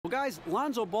guys,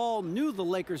 Lonzo Ball knew the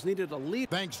Lakers needed a lead.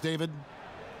 Thanks, David.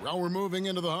 Well, we're moving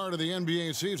into the heart of the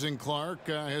NBA season, Clark.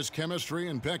 Has chemistry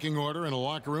and pecking order in a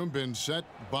locker room been set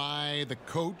by the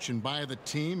coach and by the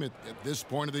team at this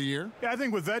point of the year? Yeah, I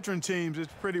think with veteran teams,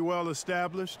 it's pretty well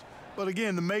established. But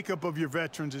again, the makeup of your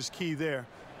veterans is key there.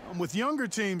 With younger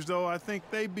teams, though, I think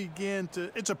they begin to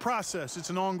 – it's a process. It's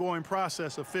an ongoing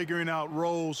process of figuring out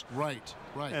roles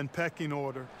and pecking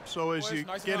order. So as you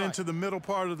get into the middle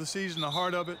part of the season, the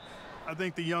heart of it, I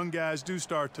think the young guys do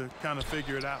start to kind of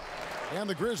figure it out. And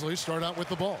the Grizzlies start out with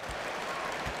the ball.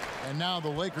 And now the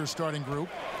Lakers starting group.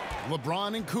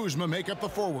 LeBron and Kuzma make up the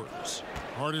forwards.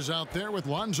 Hart is out there with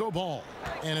Lonzo Ball.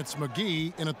 And it's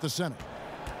McGee in at the center.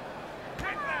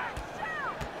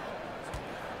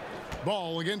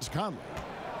 Ball against Conley.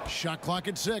 Shot clock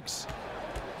at 6.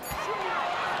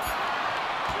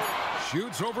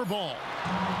 Shoots over Ball.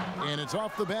 And it's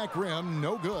off the back rim.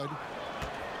 No good.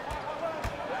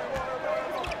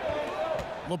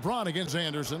 LeBron against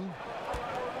Anderson.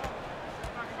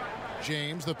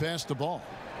 James, the pass to Ball.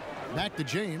 Back to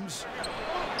James.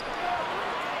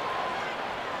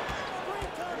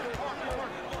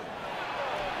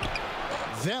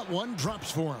 That one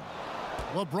drops for him.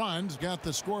 LeBron's got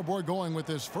the scoreboard going with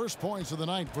his first points of the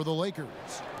night for the Lakers.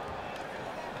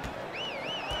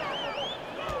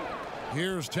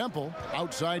 Here's Temple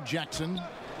outside Jackson.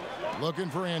 Looking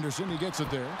for Anderson. He gets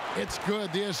it there. It's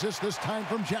good. The assist this time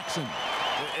from Jackson.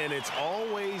 And it's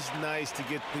always nice to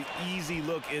get the easy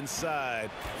look inside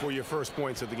for your first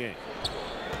points of the game.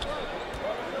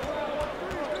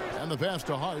 And the pass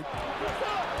to Hart.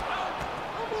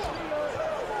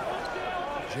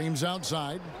 James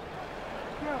outside.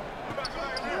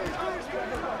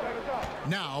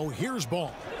 Now here's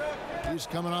Ball. He's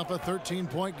coming off a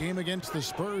 13-point game against the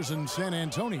Spurs in San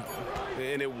Antonio.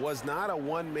 And it was not a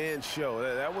one-man show.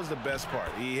 That was the best part.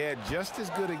 He had just as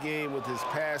good a game with his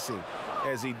passing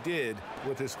as he did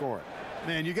with his scoring.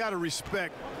 Man, you got to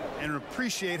respect and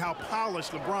appreciate how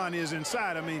polished LeBron is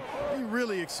inside. I mean, he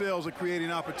really excels at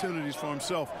creating opportunities for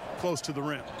himself close to the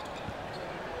rim.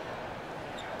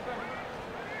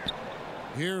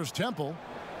 Here's Temple.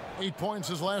 8 points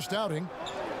his last outing.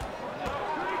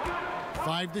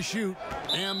 5 to shoot.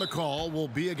 And the call will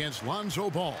be against Lonzo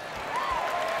Ball.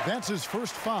 That's his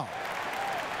first foul.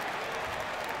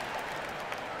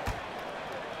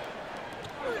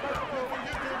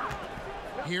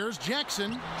 Here's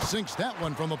Jackson. Sinks that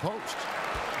one from the post.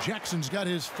 Jackson's got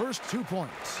his first 2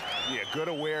 points. Yeah, good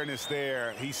awareness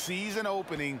there. He sees an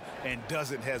opening and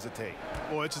doesn't hesitate.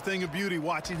 Boy, it's a thing of beauty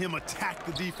watching him attack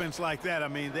the defense like that. I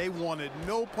mean, they wanted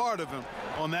no part of him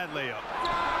on that layup.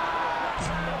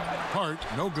 Hart,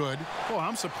 no good. Boy,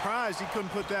 I'm surprised he couldn't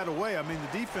put that away. I mean,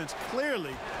 the defense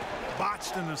clearly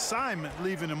botched an assignment,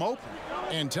 leaving him open.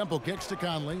 And Temple kicks to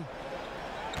Conley.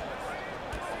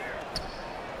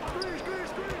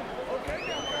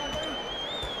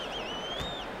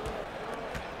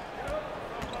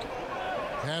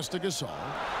 Pass to Gasol.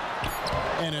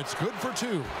 And it's good for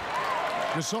 2.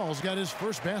 Gasol's got his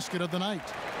first basket of the night.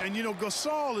 And, you know,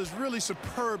 Gasol is really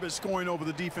superb at scoring over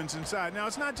the defense inside. Now,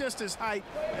 it's not just his height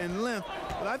and length,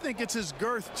 but I think it's his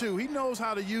girth, too. He knows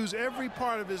how to use every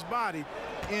part of his body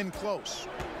in close.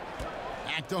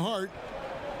 Back to Hart.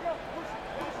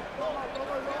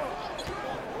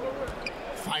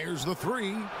 Fires the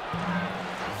 3.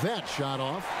 That shot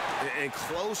off. And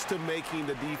close to making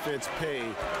the defense pay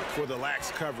for the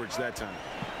lax coverage that time.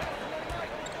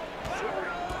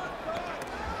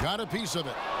 Got a piece of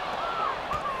it.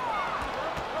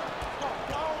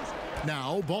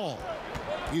 Now Ball.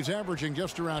 He's averaging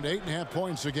just around 8.5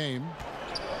 points a game.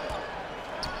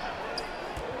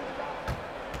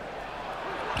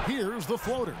 Here's the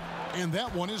floater. And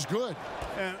that one is good.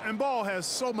 And Ball has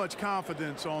so much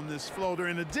confidence on this floater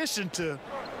in addition to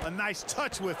a nice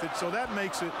touch with it, so that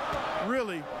makes it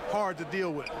really hard to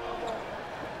deal with.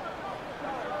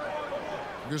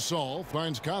 Gasol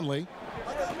finds Conley.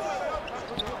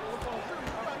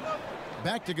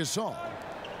 Back to Gasol.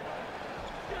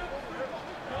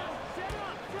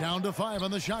 Down to 5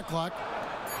 on the shot clock.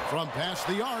 From past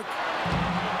the arc.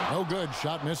 No good.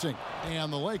 Shot missing.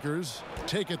 And the Lakers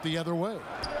take it the other way.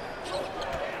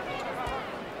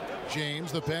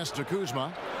 James, the pass to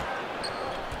Kuzma.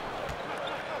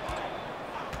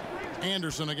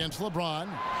 Anderson against LeBron.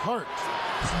 Hart.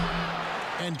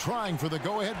 And trying for the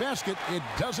go-ahead basket. It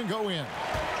doesn't go in.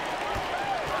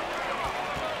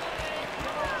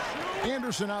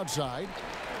 Anderson outside.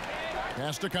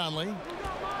 Pass to Conley.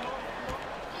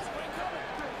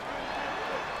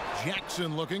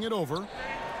 Jackson looking it over.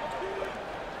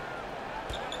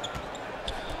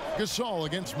 Gasol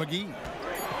against McGee.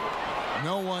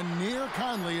 No one near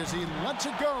Conley as he lets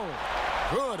it go.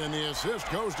 Good, and the assist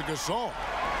goes to Gasol.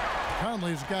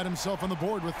 Conley's got himself on the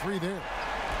board with 3 there.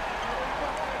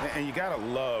 And you got to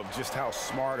love just how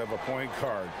smart of a point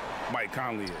guard Mike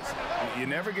Conley is. You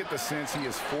never get the sense he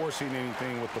is forcing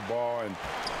anything with the ball and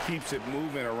keeps it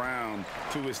moving around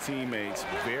to his teammates.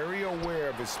 Very aware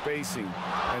of his spacing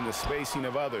and the spacing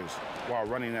of others while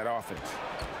running that offense.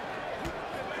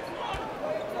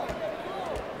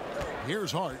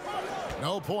 Here's Hart.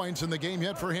 No points in the game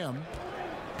yet for him.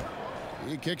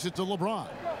 He kicks it to LeBron.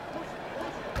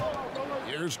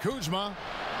 Here's Kuzma.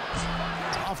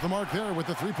 Off the mark there with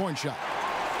the 3-point shot.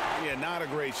 Yeah, not a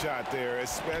great shot there,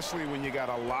 especially when you got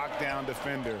a lockdown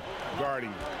defender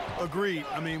guarding. Agreed.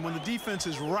 I mean, when the defense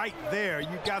is right there,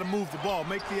 you got to move the ball,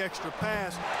 make the extra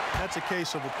pass. That's a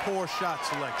case of a poor shot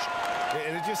selection.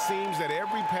 And it just seems that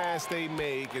every pass they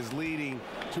make is leading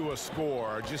to a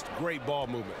score. Just great ball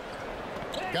movement.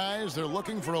 Guys, they're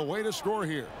looking for a way to score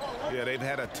here. Yeah, they've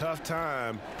had a tough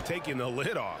time taking the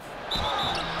lid off.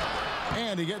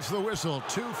 And he gets the whistle.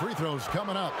 2 free throws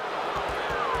coming up.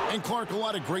 And Clark, a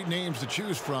lot of great names to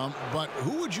choose from, but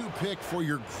who would you pick for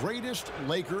your greatest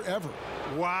Laker ever?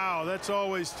 Wow, that's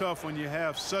always tough when you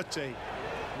have such a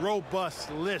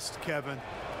robust list, Kevin.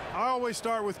 I always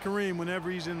start with Kareem whenever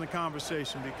he's in the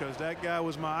conversation because that guy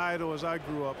was my idol as I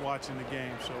grew up watching the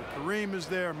game. So Kareem is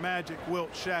there, Magic,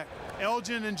 Wilt, Shaq,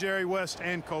 Elgin, and Jerry West,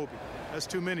 and Kobe. That's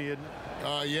too many, isn't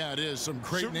it? Yeah, it is. Some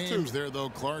great Shoot names 2. there, though,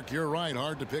 Clark. You're right.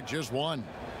 Hard to pick just one.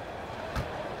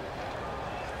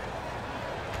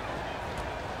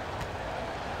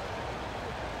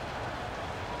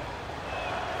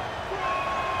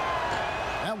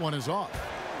 That one is off.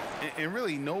 And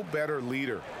really no better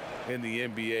leader in the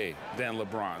NBA than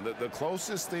LeBron. The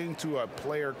closest thing to a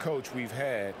player coach we've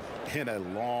had in a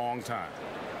long time.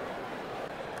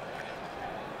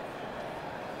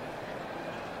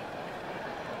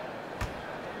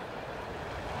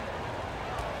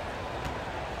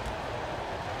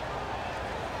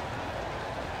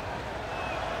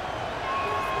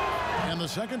 And the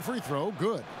second free throw,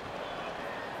 good.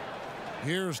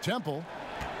 Here's Temple.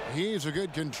 He's a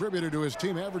good contributor to his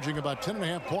team, averaging about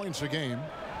 10.5 points a game.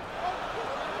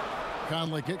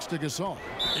 Conley kicks to Gasol.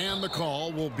 And the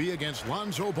call will be against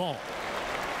Lonzo Ball.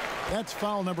 That's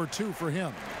foul number 2 for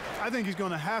him. I think he's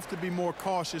going to have to be more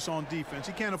cautious on defense.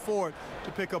 He can't afford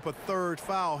to pick up a 3rd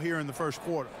foul here in the first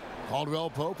quarter. Caldwell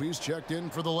Pope, he's checked in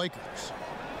for the Lakers.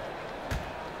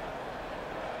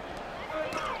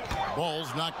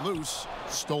 Ball's knocked loose,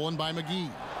 stolen by McGee.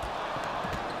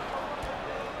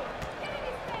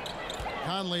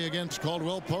 Conley against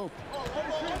Caldwell Pope.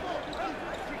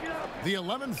 The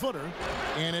 11-footer,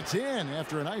 and it's in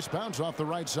after a nice bounce off the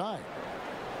right side.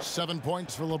 7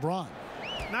 points for LeBron.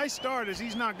 Nice start as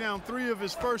he's knocked down 3 of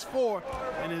his first 4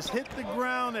 and has hit the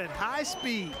ground at high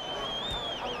speed.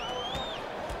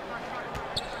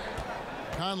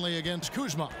 Conley against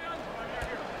Kuzma.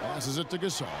 Passes it to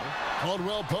Gasol.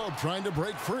 Caldwell Pope trying to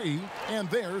break free, and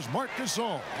there's Marc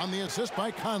Gasol on the assist by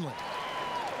Conley.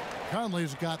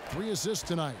 Conley's got 3 assists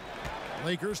tonight.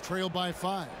 Lakers trail by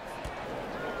 5.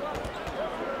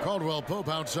 Caldwell Pope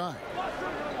outside.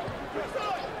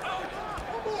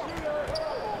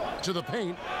 To the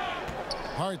paint.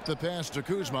 Hart the pass to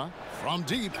Kuzma. From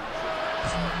deep.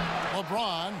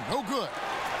 LeBron, no good.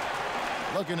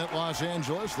 Looking at Los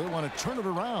Angeles, they want to turn it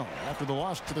around after the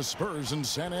loss to the Spurs in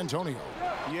San Antonio.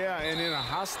 Yeah, and in a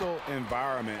hostile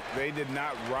environment, they did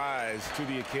not rise to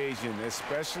the occasion,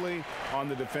 especially on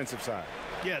the defensive side.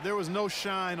 Yeah, there was no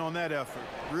shine on that effort.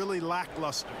 Really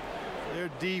lackluster. Their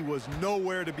D was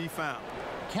nowhere to be found.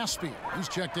 Caspi, he's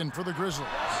checked in for the Grizzlies.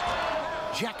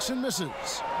 Jackson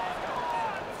misses.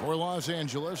 For Los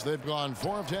Angeles, they've gone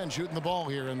 4 of 10 shooting the ball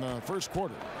here in the first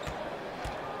quarter.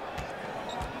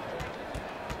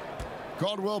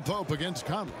 Caldwell Pope against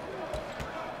Conley.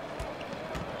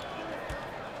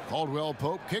 Caldwell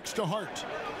Pope kicks to Hart.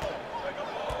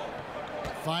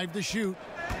 5 to shoot.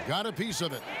 Got a piece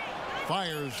of it.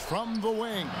 Fires from the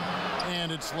wing.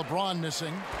 And it's LeBron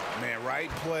missing. Man, right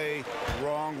play,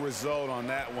 wrong result on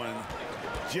that one.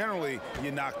 Generally,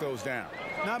 you knock those down.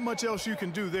 Not much else you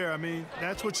can do there. I mean,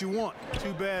 that's what you want.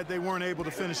 Too bad they weren't able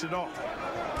to finish it off.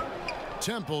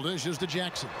 Temple dishes to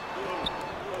Jackson.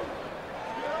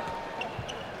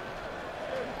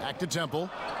 Back to Temple.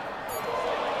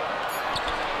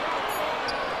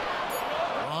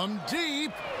 From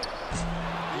deep.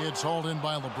 It's hauled in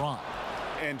by LeBron.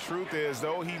 And truth is,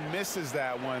 though he misses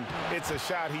that one, it's a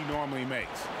shot he normally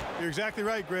makes. You're exactly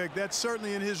right, Greg. That's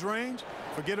certainly in his range.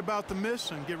 Forget about the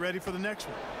miss and get ready for the next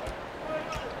one.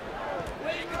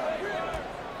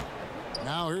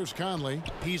 Now here's Conley.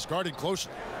 He's guarded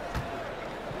closely.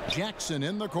 Jackson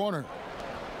in the corner.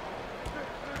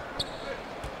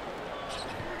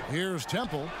 Here's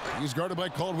Temple. He's guarded by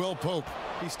Caldwell Pope.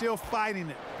 He's still fighting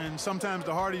it, and sometimes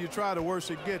the harder you try, the worse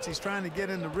it gets. He's trying to get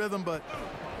in the rhythm, but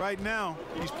right now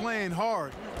he's playing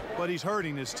hard, but he's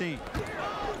hurting his team.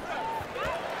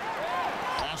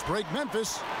 Fast break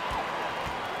Memphis.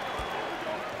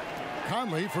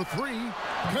 Conley for three.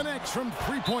 Connects from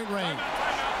three-point range.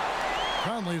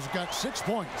 Conley's got 6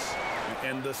 points.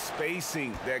 And the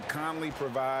spacing that Conley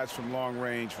provides from long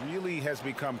range really has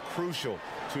become crucial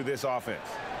to this offense.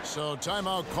 So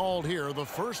timeout called here, the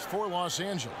first for Los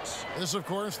Angeles. This, of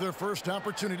course, their first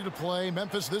opportunity to play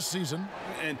Memphis this season.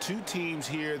 And two teams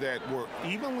here that were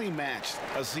evenly matched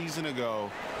a season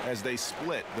ago as they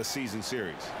split the season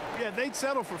series. Yeah, they'd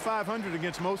settle for 500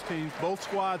 against most teams. Both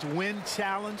squads win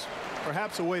challenge,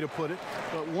 perhaps a way to put it,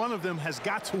 but one of them has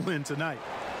got to win tonight.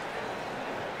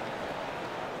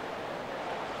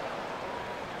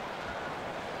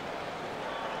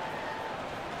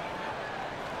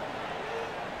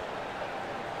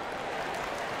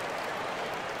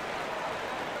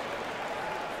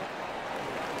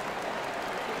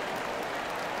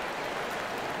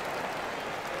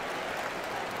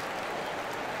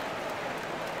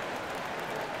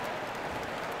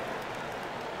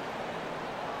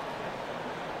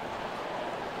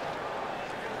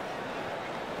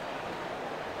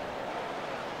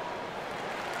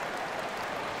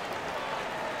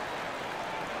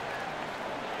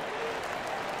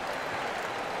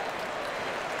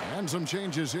 And some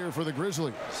changes here for the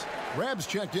Grizzlies. Rabs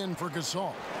checked in for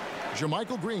Gasol.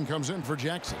 Jermichael Green comes in for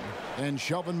Jackson. And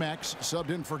Shelvin Max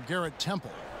subbed in for Garrett Temple.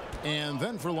 And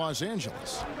then for Los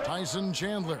Angeles, Tyson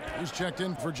Chandler is checked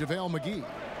in for JaVale McGee.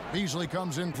 Beasley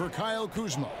comes in for Kyle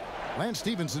Kuzma. Lance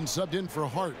Stevenson subbed in for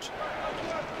Hart.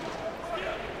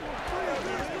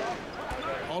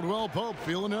 Caldwell Pope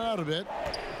feeling it out a bit.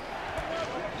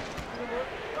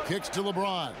 Kicks to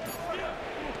LeBron.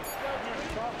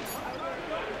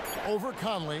 Over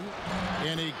Conley,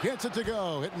 and he gets it to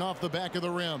go, hitting off the back of the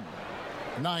rim.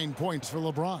 9 points for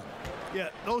LeBron. Yeah,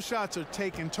 those shots are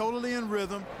taken totally in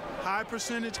rhythm, high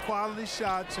percentage quality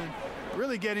shots, and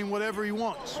really getting whatever he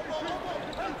wants.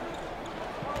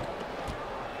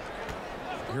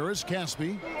 Here is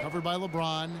Caspi, covered by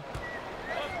LeBron.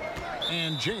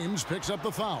 And James picks up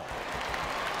the foul.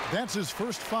 That's his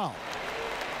first foul.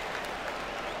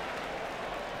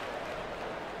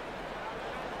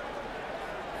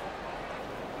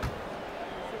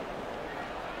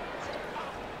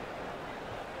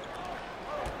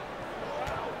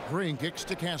 Green kicks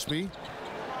to Caspi.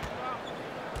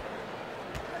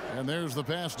 And there's the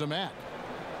pass to Mack.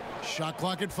 Shot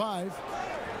clock at 5.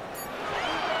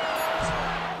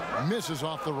 Misses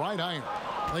off the right iron.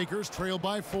 Lakers trail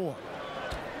by 4.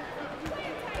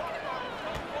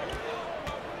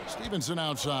 Stevenson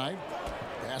outside.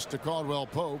 Pass to Caldwell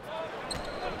Pope.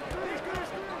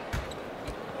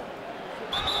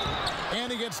 And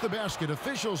he gets the basket.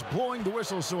 Officials blowing the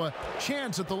whistle, so a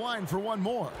chance at the line for one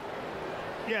more.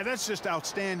 Yeah, that's just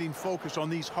outstanding focus on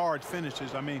these hard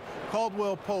finishes. I mean,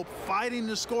 Caldwell Pope fighting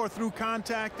to score through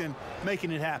contact and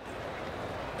making it happen.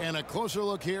 And a closer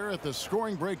look here at the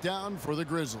scoring breakdown for the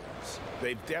Grizzlies.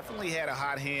 They've definitely had a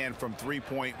hot hand from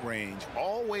three-point range.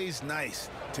 Always nice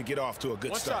to get off to a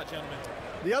good start. Shot, gentlemen.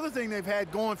 The other thing they've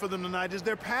had going for them tonight is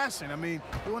their passing. I mean,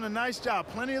 doing a nice job.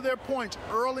 Plenty of their points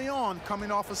early on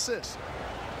coming off assists.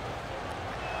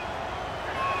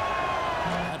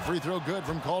 That free throw good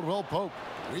from Caldwell Pope.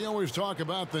 We always talk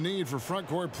about the need for front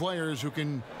court players who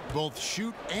can both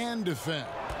shoot and defend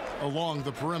along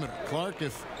the perimeter. Clark,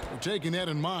 if we're taking that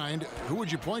in mind, who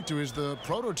would you point to as the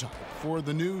prototype for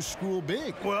the new school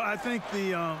big? Well, I think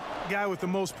the guy with the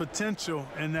most potential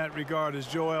in that regard is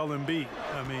Joel Embiid.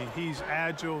 I mean, he's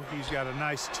agile. He's got a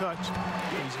nice touch.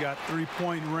 He's got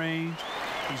three-point range.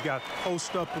 He's got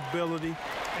post-up ability.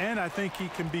 And I think he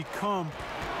can become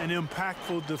an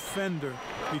impactful defender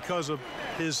because of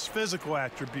his physical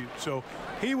attributes. So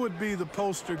he would be the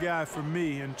poster guy for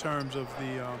me in terms of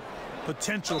the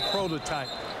potential prototype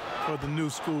for the new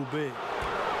school big.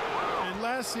 And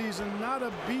last season, not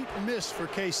a beat missed for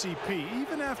KCP.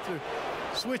 Even after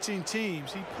switching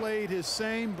teams, he played his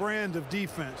same brand of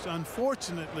defense.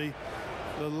 Unfortunately,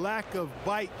 the lack of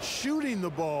bite shooting the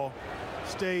ball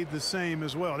stayed the same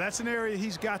as well. That's an area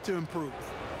he's got to improve.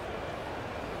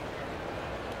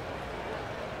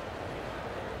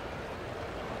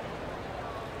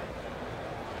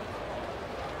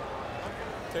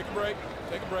 Take a break.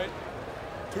 Take a break.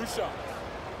 2 shots.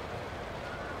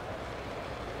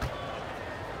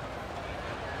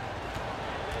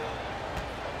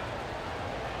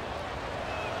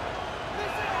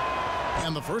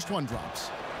 And the first one drops.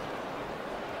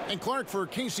 And Clark, for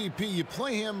KCP, you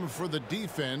play him for the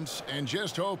defense and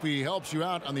just hope he helps you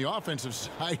out on the offensive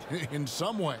side in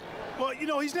some way. Well, you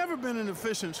know, he's never been an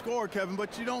efficient scorer, Kevin,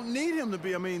 but you don't need him to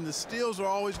be. I mean, the steals are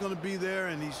always going to be there,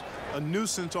 and he's a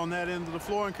nuisance on that end of the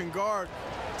floor and can guard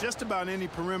just about any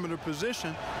perimeter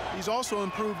position. He's also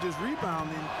improved his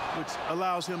rebounding, which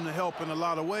allows him to help in a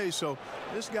lot of ways. So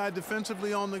this guy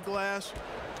defensively on the glass,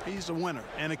 he's a winner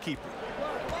and a keeper.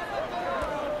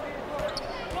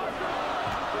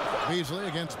 Beasley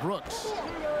against Brooks.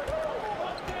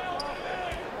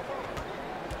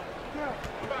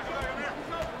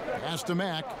 Pass to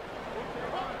Mack.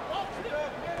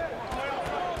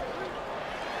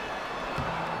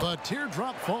 The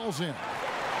teardrop falls in.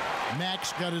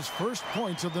 Mack's got his first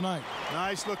points of the night.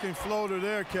 Nice looking floater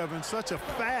there, Kevin. Such a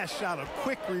fast shot, a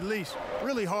quick release.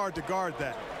 Really hard to guard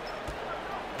that.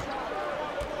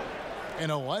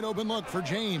 And a wide open look for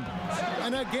James.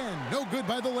 And again, no good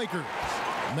by the Lakers.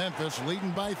 Memphis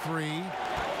leading by 3.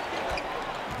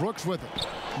 Brooks with it.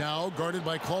 Now guarded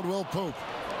by Caldwell Pope.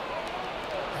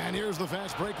 And here's the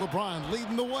fast break. LeBron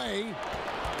leading the way.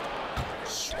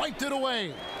 Swiped it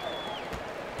away.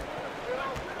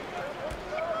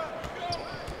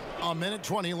 A minute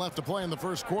 20 left to play in the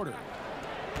first quarter.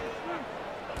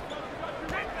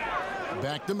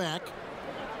 Back to Mack.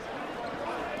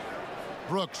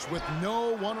 Brooks with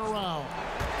no one around.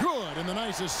 Good, and the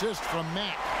nice assist from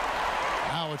Mack.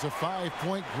 Now it's a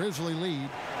 5-point Grizzly lead.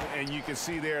 And you can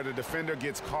see there the defender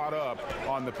gets caught up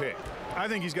on the pick. I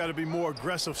think he's got to be more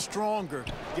aggressive, stronger,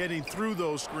 getting through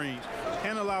those screens.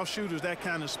 Can't allow shooters that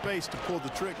kind of space to pull the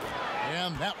trigger.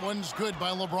 And that one's good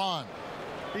by LeBron.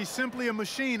 He's simply a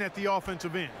machine at the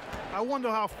offensive end. I wonder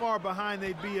how far behind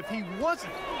they'd be if he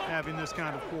wasn't having this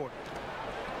kind of quarter.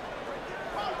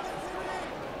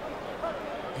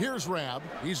 Here's Rab.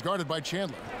 He's guarded by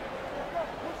Chandler.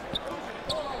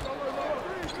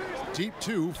 Deep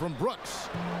 2 from Brooks.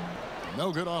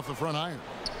 No good off the front iron.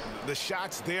 The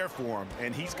shot's there for him,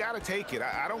 and he's got to take it.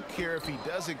 I don't care if he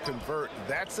doesn't convert.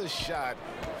 That's a shot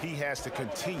he has to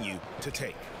continue to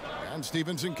take. And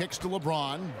Stevenson kicks to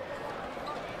LeBron.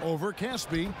 Over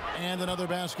Caspi, and another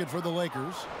basket for the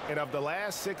Lakers. And of the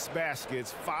last 6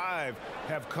 baskets, 5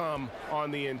 have come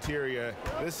on the interior.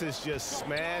 This is just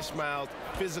smash mouth,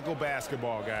 physical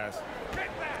basketball, guys.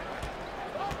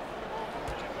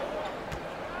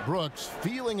 Brooks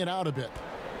feeling it out a bit.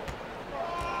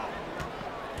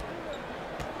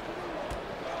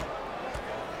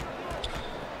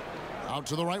 Out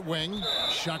to the right wing.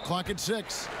 Shot clock at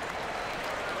 6.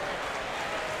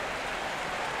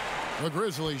 The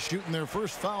Grizzlies shooting their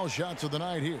first foul shots of the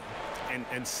night here. And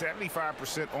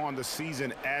 75% on the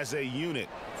season as a unit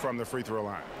from the free throw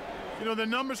line. You know, the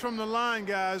numbers from the line,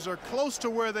 guys, are close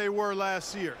to where they were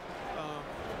last year.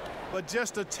 But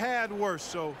just a tad worse,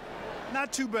 so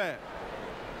not too bad.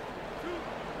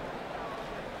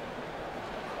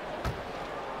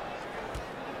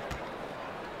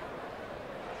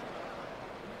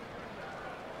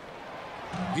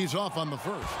 He's off on the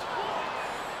first.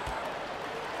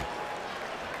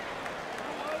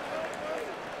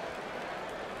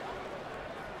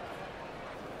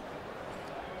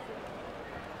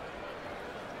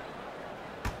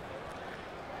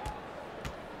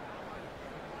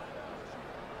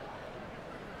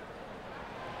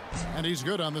 And he's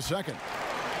good on the second.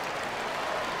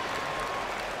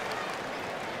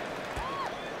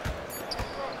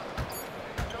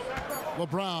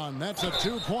 LeBron, that's a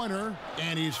 2-pointer,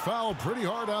 and he's fouled pretty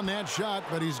hard on that shot,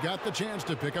 but he's got the chance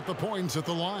to pick up the points at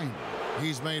the line.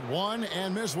 He's made 1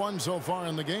 and missed 1 so far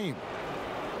in the game.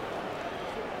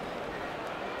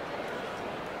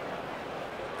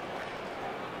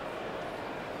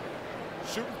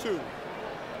 Shooting 2.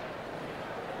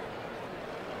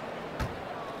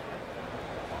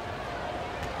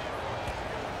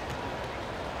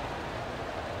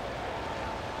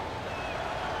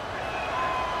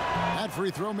 That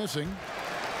free throw missing.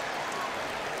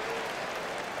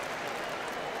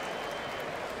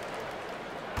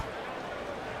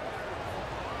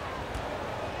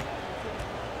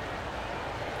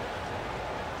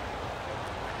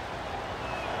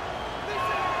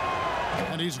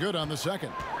 And he's good on the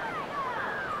second.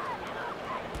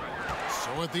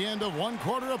 So at the end of 1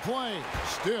 quarter of play,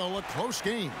 still a close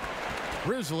game.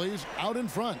 Grizzlies out in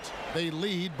front. They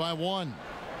lead by 1.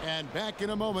 And back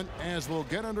in a moment as we'll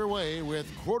get underway with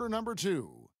quarter number 2.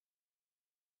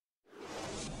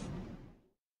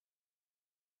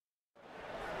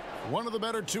 One of the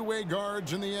better two-way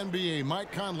guards in the NBA,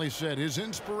 Mike Conley, said his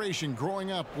inspiration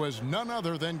growing up was none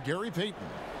other than Gary Payton.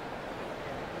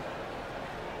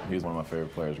 He was one of my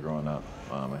favorite players growing up.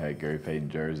 I had Gary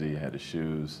Payton jersey, I had the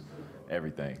shoes,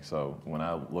 everything. So when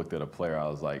I looked at a player, I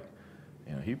was like,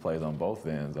 you know, he plays on both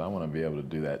ends. I want to be able to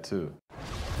do that too.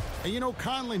 And you know,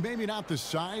 Conley, maybe not the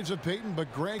size of Peyton,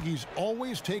 but Greg, he's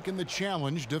always taken the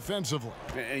challenge defensively.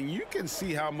 And you can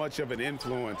see how much of an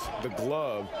influence the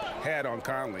glove had on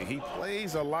Conley. He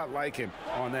plays a lot like him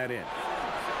on that end.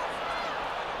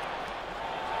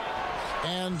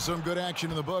 And some good action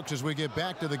in the books as we get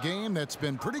back to the game that's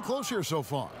been pretty close here so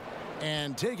far.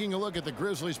 And taking a look at the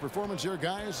Grizzlies' performance here,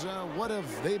 guys, what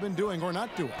have they been doing or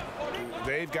not doing?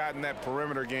 They've gotten that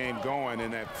perimeter game going in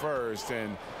that first,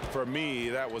 and for me,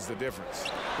 that was the difference.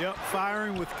 Yep,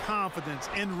 firing with confidence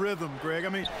and rhythm, Greg. I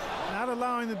mean, not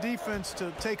allowing the defense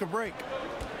to take a break.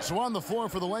 So on the floor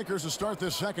for the Lakers to start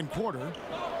this second quarter.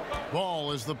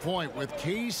 Ball is the point with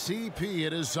KCP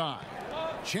at his side.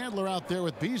 Chandler out there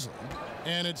with Beasley.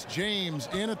 And it's James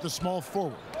in at the small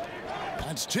forward.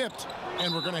 That's tipped.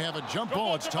 And we're going to have a jump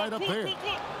ball. It's tied up there. You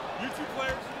two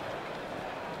players.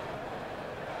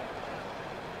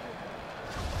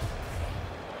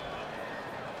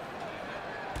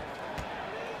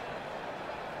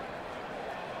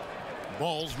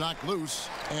 Ball's knocked loose.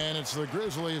 And it's the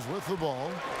Grizzlies with the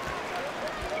ball.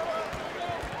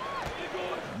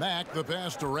 Mack, the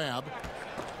pass to Rab.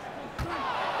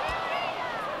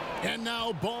 And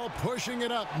now Ball pushing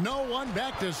it up. No one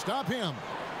back to stop him.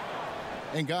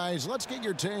 And guys, let's get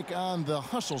your take on the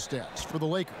hustle stats for the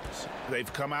Lakers.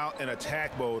 They've come out in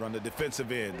attack mode on the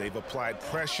defensive end. They've applied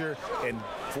pressure and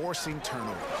forcing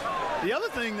turnovers. The other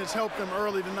thing that's helped them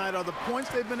early tonight are the points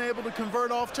they've been able to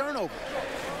convert off turnover.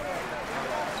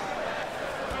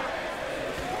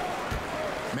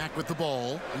 Mack with the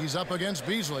ball. He's up against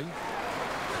Beasley.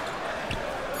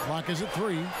 Clock is at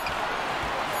 3.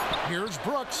 Here's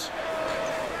Brooks.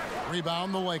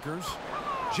 Rebound the Lakers.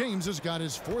 James has got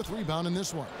his 4th rebound in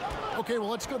this one. Okay, well,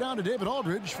 let's go down to David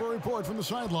Aldridge for a report from the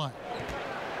sideline.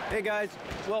 Hey, guys.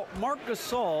 Well, Marc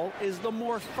Gasol is the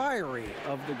more fiery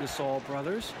of the Gasol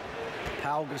brothers.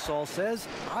 Pau Gasol says,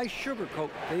 I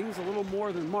sugarcoat things a little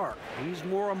more than Marc. He's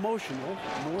more emotional,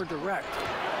 more direct.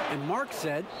 And Marc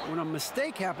said, when a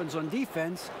mistake happens on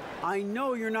defense, I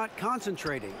know you're not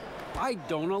concentrating. I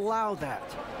don't allow that.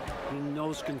 He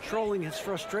knows controlling his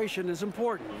frustration is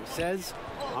important. He says,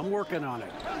 I'm working on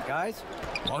it. Guys?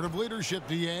 Part of leadership,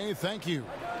 D.A. Thank you.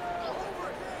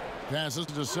 Passes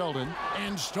to Selden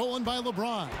and stolen by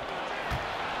LeBron.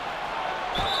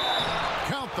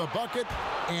 Count the bucket,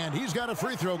 and he's got a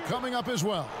free throw coming up as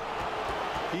well.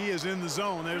 He is in the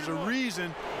zone. There's a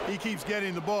reason he keeps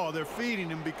getting the ball. They're feeding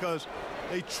him because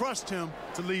they trust him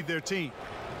to lead their team.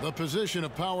 The position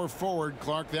of power forward,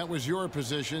 Clark, that was your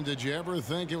position. Did you ever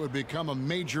think it would become a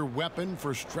major weapon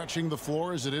for stretching the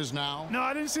floor as it is now? No,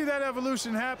 I didn't see that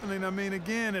evolution happening. I mean,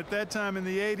 again, at that time in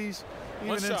the 80s,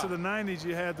 even into the 90s,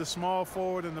 you had the small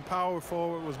forward and the power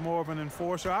forward was more of an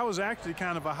enforcer. I was actually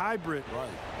kind of a hybrid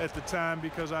at the time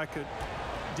because I could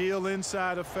deal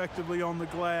inside effectively on the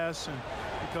glass and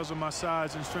because of my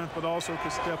size and strength, but also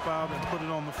could step out and put it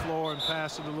on the floor and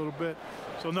pass it a little bit.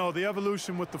 So, no, the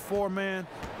evolution with the 4-man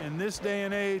in this day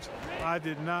and age, I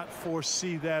did not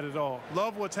foresee that at all.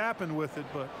 Love what's happened with it,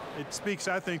 but it speaks,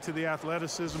 I think, to the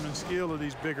athleticism and skill of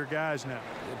these bigger guys now.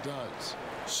 It does.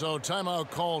 So, timeout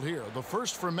called here. The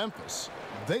first for Memphis.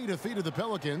 They defeated the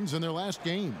Pelicans in their last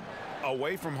game.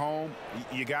 Away from home,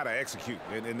 you got to execute,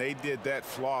 and they did that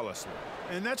flawlessly.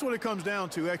 And that's what it comes down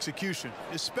to, execution,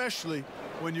 especially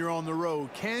when you're on the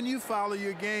road. Can you follow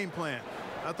your game plan?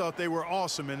 I thought they were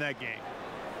awesome in that game.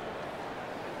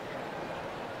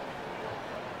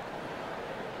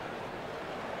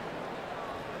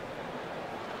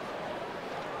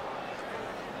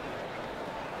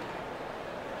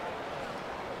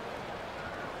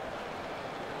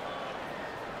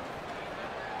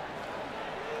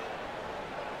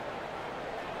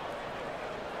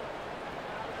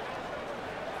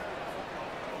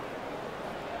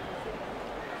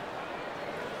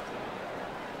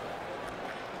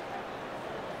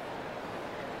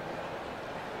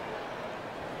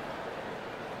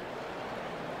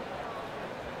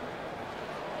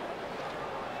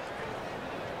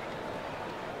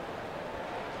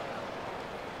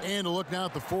 And to look now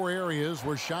at the 4 areas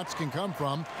where shots can come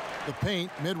from. The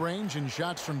paint, mid-range, and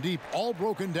shots from deep, all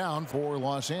broken down for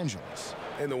Los Angeles.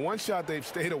 And the one shot they've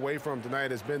stayed away from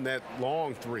tonight has been that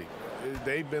long 3.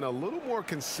 They've been a little more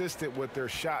consistent with their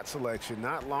shot selection,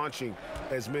 not launching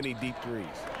as many deep threes.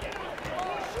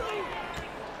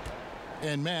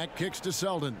 And Mack kicks to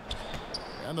Selden.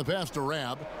 And the pass to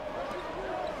Rab.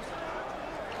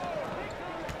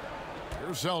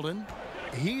 Here's Selden.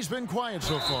 He's been quiet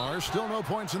so far. Still no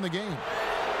points in the game.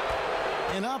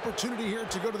 An opportunity here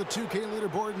to go to the 2K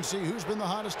leaderboard and see who's been the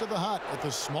hottest of the hot at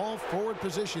the small forward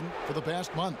position for the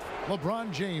past month.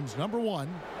 LeBron James, #1.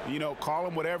 You know, call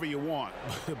him whatever you want.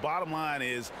 The bottom line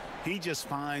is he just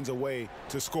finds a way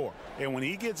to score. And when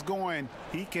he gets going,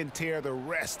 he can tear the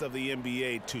rest of the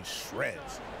NBA to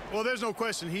shreds. Well, there's no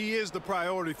question he is the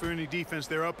priority for any defense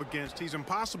they're up against. He's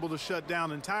impossible to shut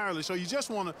down entirely, so you just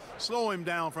want to slow him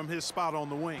down from his spot on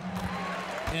the wing.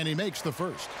 And he makes the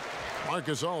first. Marc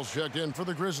Gasol's checked in for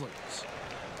the Grizzlies.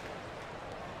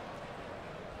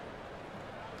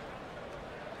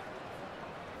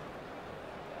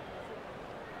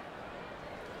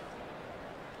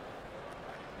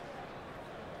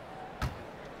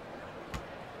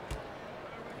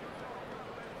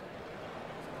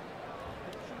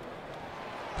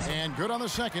 And good on the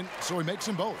second, so he makes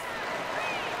them both.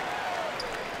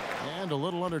 And a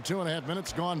little under 2.5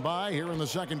 minutes gone by here in the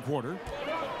second quarter.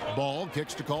 Ball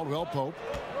kicks to Caldwell Pope.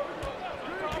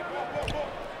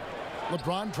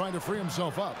 LeBron trying to free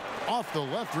himself up. Off the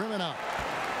left rim and out.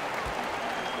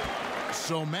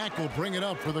 So Mack will bring it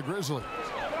up for the Grizzlies.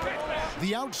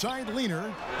 The outside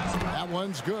leaner. That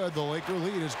one's good. The Laker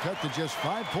lead is cut to just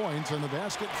 5 points on the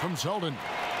basket from Selden.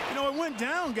 You know, it went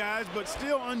down, guys, but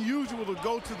still unusual to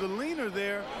go to the leaner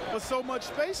there with so much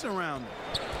space around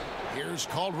it. Here's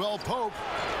Caldwell Pope.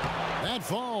 That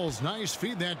falls. Nice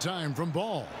feed that time from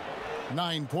Ball.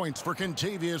 9 points for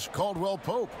Kentavious Caldwell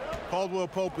Pope. Caldwell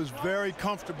Pope is very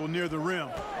comfortable near the rim,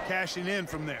 cashing in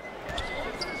from there.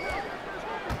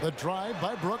 The drive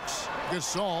by Brooks.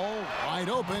 Gasol wide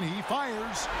open. He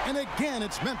fires. And again,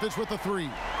 it's Memphis with the three.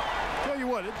 Tell you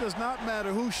what, it does not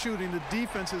matter who's shooting. The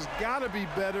defense has got to be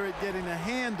better at getting a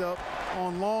hand up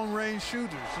on long-range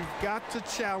shooters. You've got to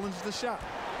challenge the shot.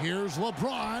 Here's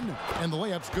LeBron, and the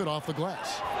layup's good off the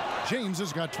glass. James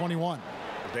has got 21.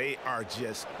 They are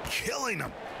just killing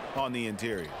them on the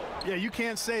interior. Yeah, you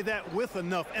can't say that with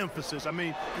enough emphasis. I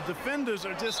mean, the defenders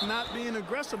are just not being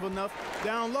aggressive enough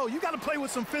down low. You got to play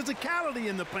with some physicality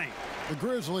in the paint. The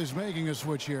Grizzlies making a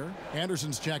switch here.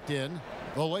 Anderson's checked in.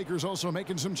 The Lakers also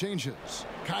making some changes.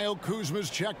 Kyle Kuzma's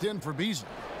checked in for Beasley.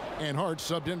 And Hart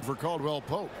subbed in for Caldwell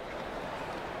Pope.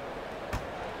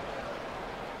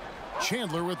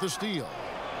 Chandler with the steal.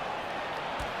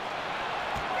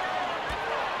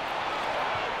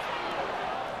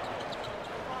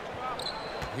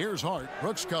 Here's Hart.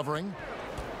 Brooks covering.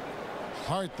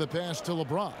 Hart the pass to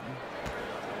LeBron.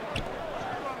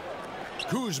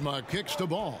 Kuzma kicks the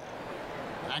ball.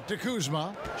 Back to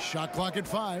Kuzma. Shot clock at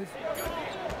 5.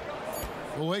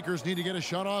 The Lakers need to get a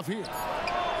shot off here.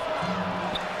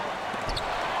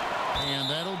 And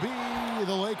that'll be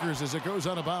the Lakers as it goes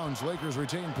out of bounds. Lakers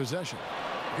retain possession.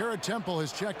 Garrett Temple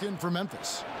has checked in for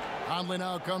Memphis. Conley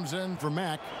now comes in for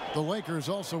Mack. The Lakers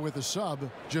also with a sub.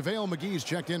 JaVale McGee's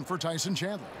checked in for Tyson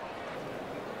Chandler.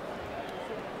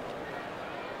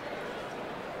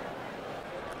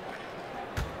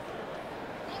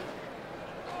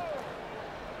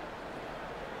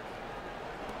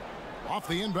 Off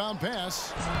the inbound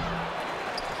pass.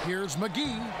 Here's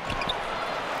McGee.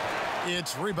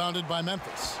 It's rebounded by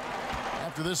Memphis.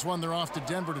 After this one, they're off to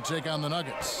Denver to take on the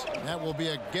Nuggets. That will be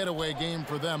a getaway game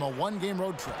for them, a one-game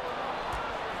road trip.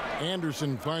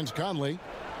 Anderson finds Conley.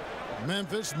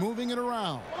 Memphis moving it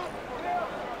around.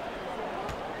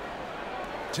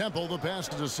 Temple, the pass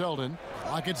to Selden.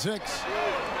 Clock at 6.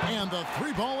 And the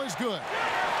three ball is good.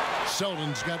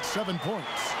 Selden's got 7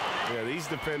 points. Yeah, these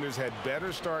defenders had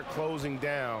better start closing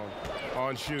down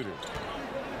on shooters.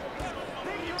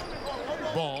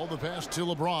 Ball, the pass to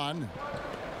LeBron.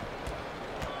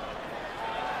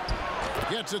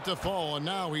 Gets it to fall, and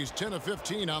now he's 10 of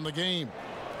 15 on the game.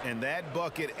 And that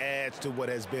bucket adds to what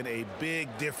has been a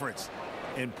big difference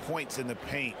in points in the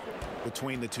paint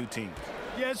between the two teams.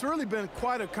 Yeah, it's really been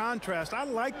quite a contrast. I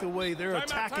like the way they're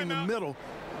attacking the middle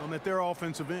at their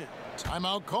offensive end.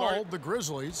 Timeout called. The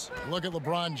Grizzlies. Look at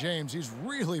LeBron James. He's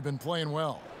really been playing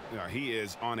well. Yeah, he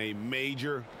is on a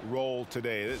major roll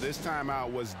today. This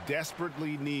timeout was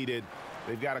desperately needed.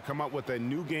 They've got to come up with a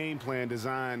new game plan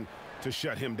designed to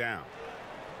shut him down.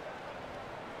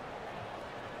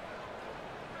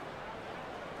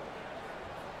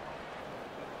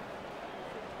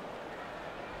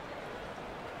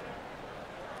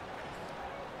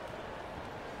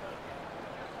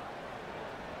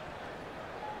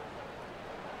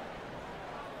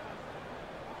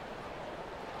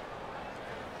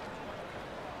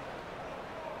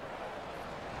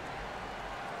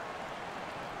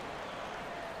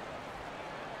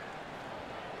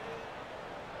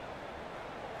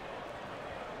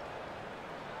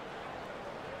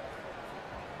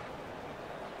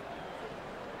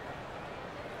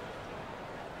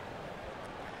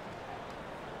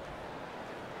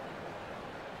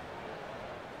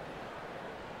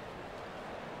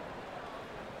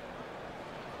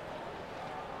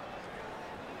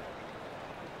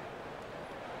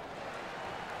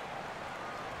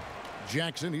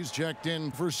 Jackson, he's checked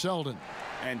in for Selden.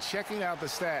 And checking out the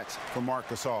stats for Marc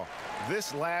Gasol.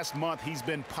 This last month, he's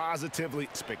been positively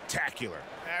spectacular,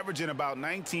 averaging about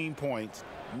 19 points,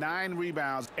 9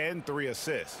 rebounds, and 3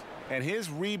 assists. And his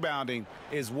rebounding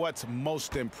is what's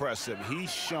most impressive.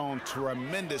 He's shown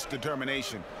tremendous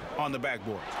determination on the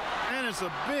backboard. And it's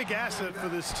a big asset for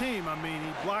this team. I mean,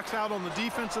 he blocks out on the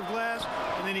defensive glass,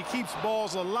 and then he keeps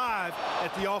balls alive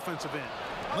at the offensive end.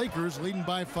 Lakers leading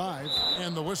by 5,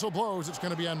 and the whistle blows. It's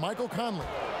going to be on Michael Conley.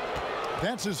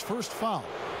 That's his first foul.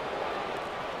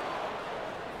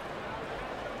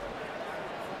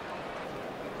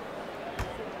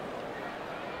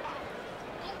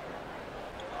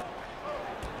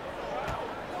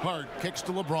 Hart kicks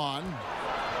to LeBron.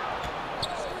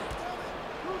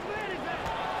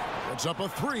 It's up a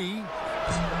 3.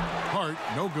 Hart,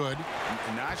 no good.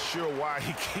 Not sure why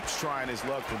he keeps trying his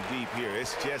luck from deep here.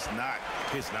 It's just not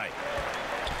his night.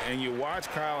 And you watch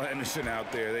Kyle Henderson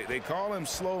out there. They call him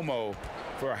slow-mo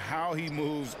for how he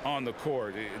moves on the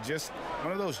court. Just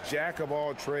one of those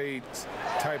jack-of-all-trades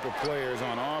type of players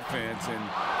on offense,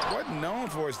 and wasn't known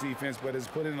for his defense, but has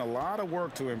put in a lot of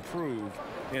work to improve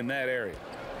in that area.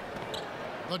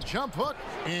 The jump hook,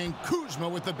 and Kuzma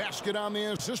with the basket on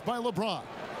the assist by LeBron.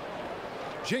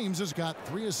 James has got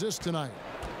 3 assists tonight.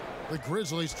 The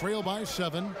Grizzlies trail by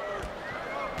 7.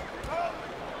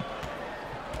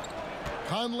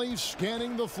 Conley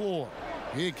scanning the floor.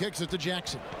 He kicks it to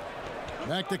Jackson.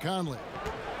 Back to Conley.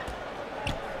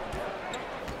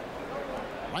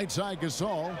 Right side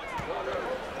Gasol.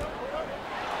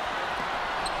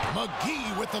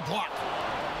 McGee with the block.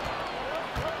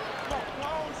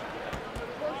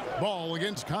 Ball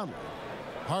against Conley.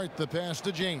 Hart the pass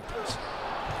to James.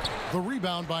 The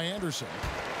rebound by Anderson.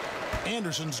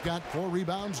 Anderson's got 4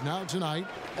 rebounds now tonight.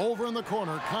 Over in the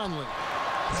corner, Conley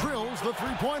drills the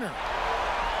three-pointer.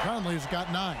 Conley's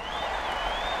got 9.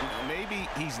 Maybe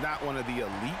he's not one of the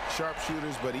elite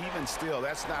sharpshooters, but even still,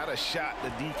 that's not a shot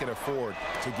that D can afford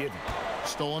to give him.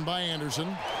 Stolen by Anderson.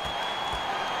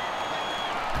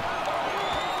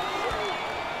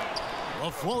 A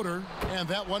floater, and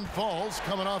that one falls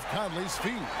coming off Conley's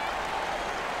feet.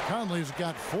 Conley's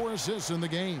got 4 assists in the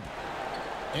game.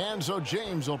 And so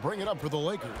James will bring it up for the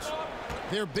Lakers.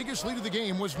 Their biggest lead of the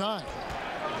game was 9.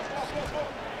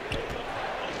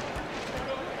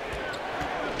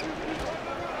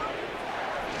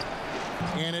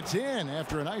 And it's in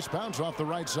after a nice bounce off the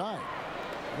right side.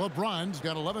 LeBron's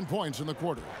got 11 points in the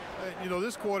quarter. You know,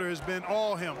 this quarter has been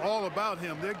all him, all about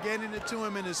him. They're getting it to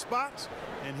him in his spots,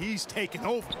 and he's taking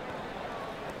over.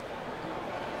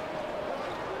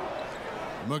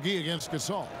 McGee against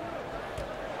Gasol.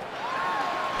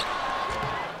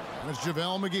 It's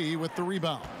JaVale McGee with the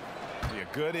rebound. Yeah,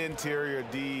 good interior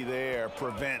D there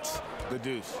prevents the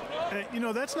deuce. You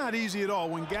know, that's not easy at all.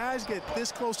 When guys get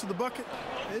this close to the bucket,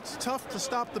 it's tough to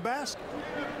stop the basket.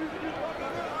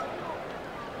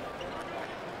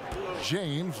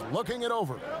 James looking it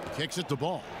over. Kicks it to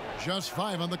Ball. Just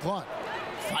 5 on the clock.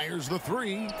 Fires the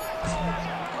 3.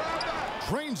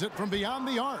 Drains it from beyond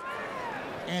the arc.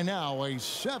 And now a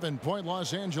 7-point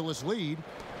Los Angeles lead.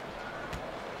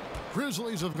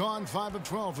 Grizzlies have gone 5 of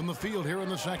 12 from the field here in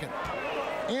the second.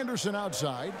 Anderson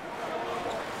outside.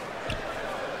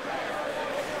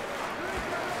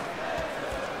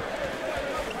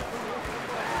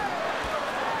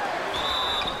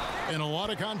 And a lot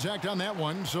of contact on that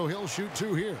one, so he'll shoot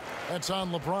 2 here. That's on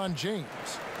LeBron James.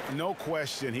 No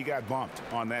question, he got bumped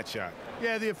on that shot.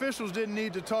 Yeah, the officials didn't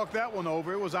need to talk that one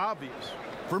over. It was obvious.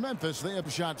 For Memphis, they have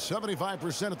shot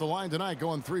 75% at the line tonight,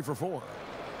 going 3 for 4.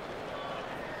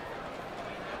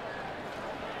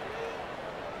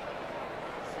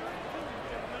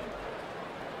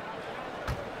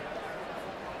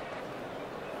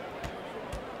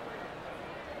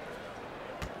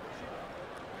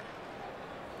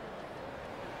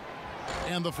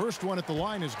 And the first one at the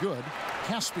line is good.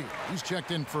 Caspi, he's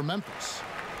checked in for Memphis.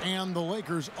 And the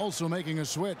Lakers also making a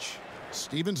switch.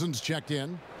 Stevenson's checked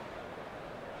in.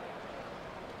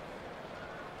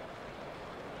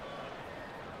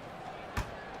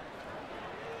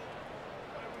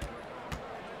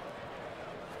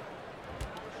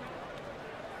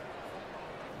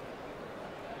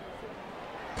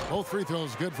 Both free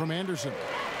throws good from Anderson.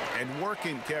 And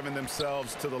working, Kevin,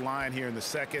 themselves to the line here in the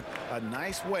second. A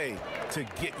nice way to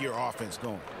get your offense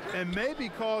going. And maybe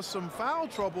cause some foul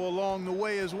trouble along the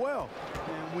way as well.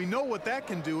 And we know what that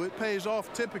can do. It pays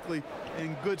off typically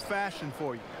in good fashion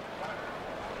for you.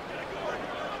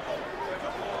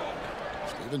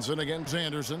 Stevenson against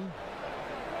Anderson.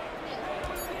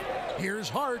 Here's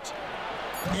Hart.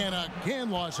 And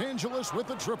again, Los Angeles with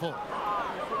the triple.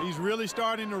 He's really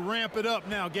starting to ramp it up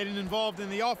now, getting involved in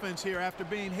the offense here after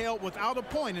being held without a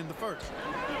point in the first.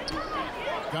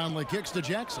 Conley kicks to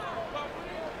Jackson.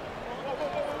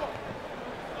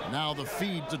 Now the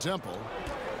feed to Temple.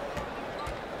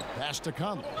 Pass to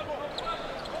Conley.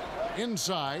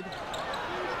 Inside.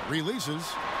 Releases.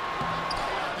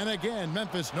 And again,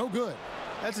 Memphis no good.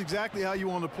 That's exactly how you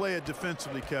want to play it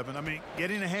defensively, Kevin. I mean,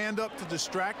 getting a hand up to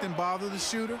distract and bother the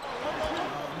shooter.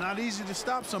 Not easy to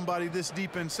stop somebody this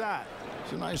deep inside.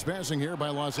 It's a nice passing here by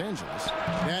Los Angeles.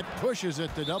 That pushes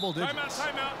it to double digits.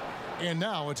 Timeout. And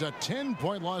now it's a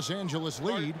 10-point Los Angeles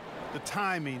lead. The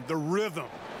timing, the rhythm.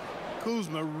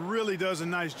 Kuzma really does a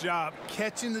nice job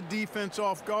catching the defense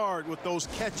off guard with those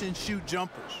catch-and-shoot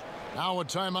jumpers. Now a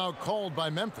timeout called by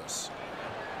Memphis.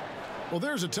 Well,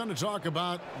 there's a ton to talk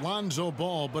about Lonzo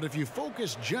Ball, but if you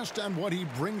focus just on what he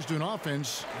brings to an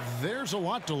offense, there's a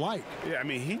lot to like. Yeah, I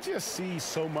mean, he just sees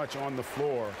so much on the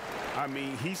floor. I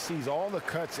mean, he sees all the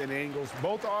cuts and angles,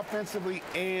 both offensively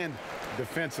and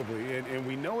defensively. And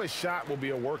we know his shot will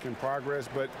be a work in progress,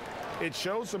 but it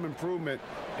shows some improvement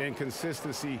and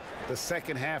consistency the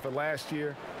second half of last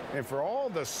year. And for all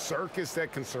the circus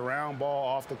that can surround ball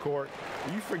off the court,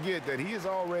 you forget that he is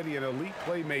already an elite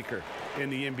playmaker in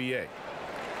the NBA.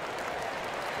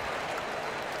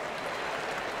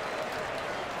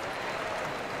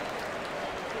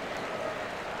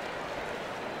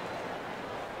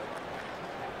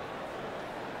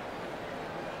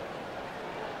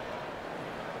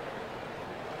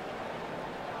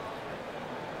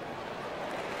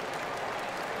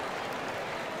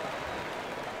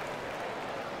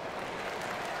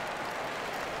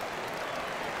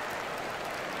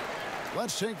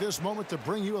 Let's take this moment to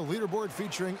bring you a leaderboard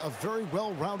featuring a very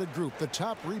well-rounded group, the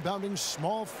top rebounding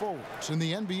small forwards in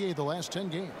the NBA the last 10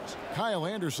 games. Kyle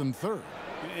Anderson third.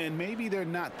 And maybe they're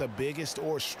not the biggest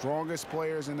or strongest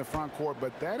players in the front court,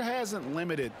 but that hasn't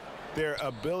limited their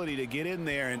ability to get in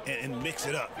there and mix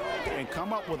it up and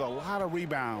come up with a lot of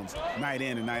rebounds night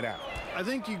in and night out. I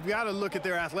think you've got to look at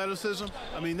their athleticism.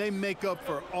 I mean, they make up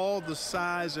for all the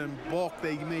size and bulk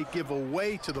they may give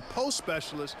away to the post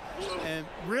specialists, and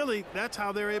really, that's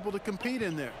how they're able to compete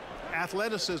in there.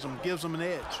 Athleticism gives them an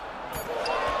edge.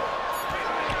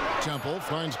 Temple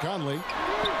finds Conley.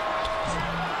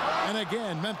 And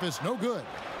again, Memphis no good.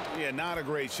 Yeah, not a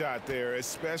great shot there,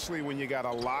 especially when you got a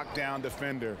lockdown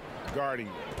defender guarding.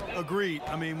 Agreed.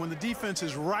 I mean, when the defense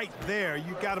is right there,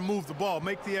 you got to move the ball,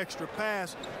 make the extra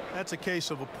pass. That's a case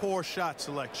of a poor shot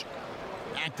selection.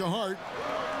 Back to Hart.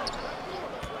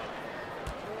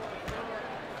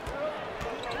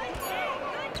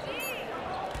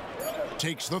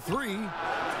 Takes the three.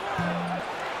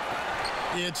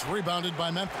 It's rebounded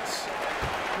by Memphis.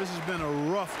 This has been a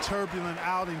rough, turbulent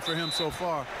outing for him so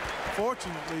far.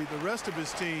 Fortunately, the rest of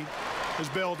his team has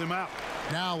bailed him out.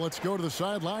 Now let's go to the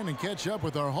sideline and catch up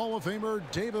with our Hall of Famer,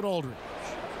 David Aldridge.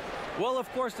 Well,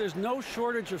 of course, there's no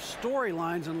shortage of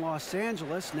storylines in Los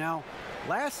Angeles. Now,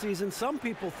 last season, some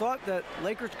people thought that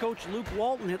Lakers coach Luke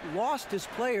Walton had lost his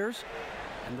players,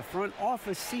 and the front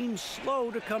office seemed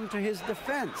slow to come to his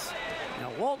defense.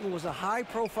 Now, Walton was a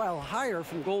high-profile hire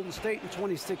from Golden State in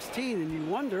 2016, and you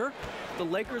wonder if the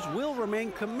Lakers will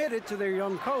remain committed to their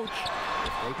young coach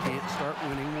if they can't start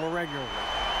winning more regularly.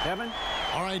 Kevin?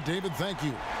 All right, David, thank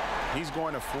you. He's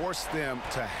going to force them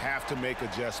to have to make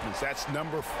adjustments. That's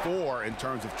number 4 in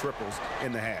terms of triples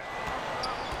in the half.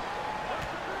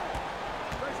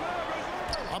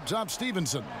 Up top,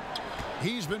 Stevenson.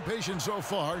 He's been patient so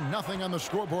far. Nothing on the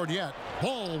scoreboard yet.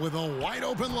 Ball with a wide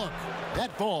open look.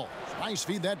 That falls. Nice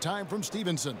feed that time from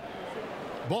Stevenson.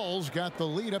 Ball's got the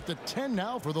lead up to 10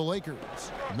 now for the Lakers.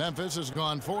 Memphis has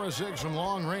gone 4 of 6 from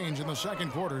long range in the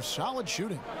second quarter. Solid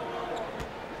shooting.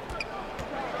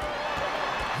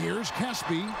 Here's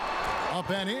Caspi. Up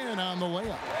and in on the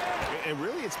layup. And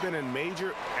really, it's been a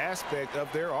major aspect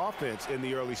of their offense in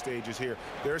the early stages here.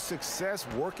 Their success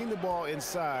working the ball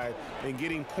inside and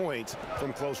getting points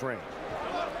from close range.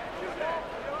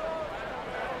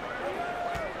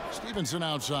 Stevenson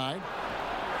outside.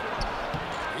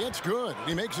 It's good.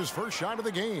 He makes his first shot of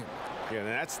the game. Yeah,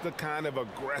 that's the kind of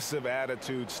aggressive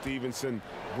attitude Stevenson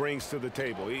brings to the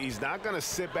table. He's not going to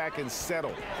sit back and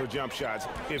settle for jump shots.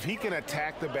 If he can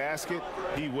attack the basket,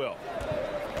 he will.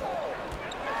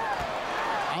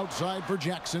 Outside for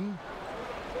Jackson.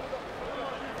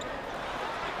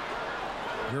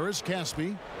 Here is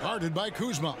Caspi, guarded by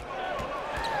Kuzma.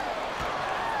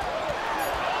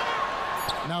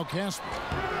 Now Caspi.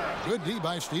 Good D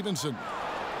by Stevenson.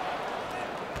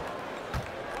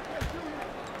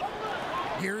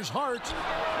 Here's Hart.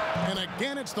 And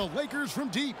again, it's the Lakers from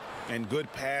deep. And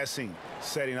good passing,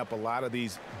 setting up a lot of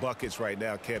these buckets right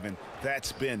now, Kevin.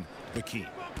 That's been the key.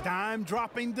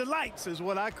 Dime-dropping delights is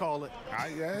what I call it.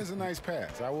 Yeah, it's a nice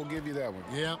pass. I will give you that one.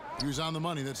 Yeah, he was on the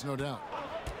money, that's no doubt.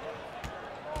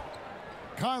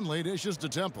 Conley dishes to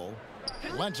Temple.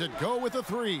 Lets it go with a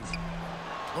three.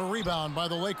 The rebound by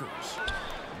the Lakers.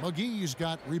 McGee's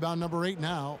got rebound number 8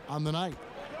 now on the night.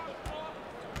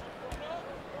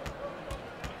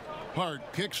 Hart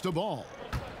kicks the ball.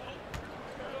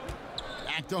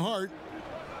 Back to Hart.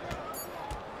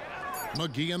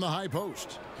 McGee in the high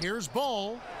post. Here's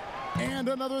Ball. And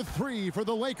another three for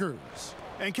the Lakers.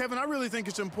 And, Kevin, I really think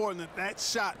it's important that that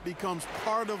shot becomes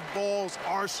part of Ball's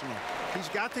arsenal. He's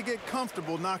got to get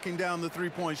comfortable knocking down the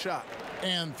three-point shot.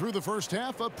 And through the first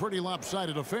half, a pretty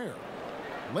lopsided affair.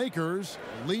 Lakers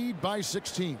lead by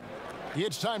 16.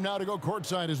 It's time now to go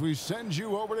courtside as we send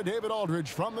you over to David Aldridge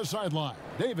from the sideline.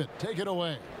 David, take it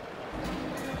away.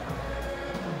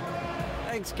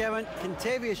 Thanks, Kevin.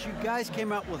 Contavious, you guys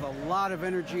came out with a lot of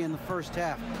energy in the first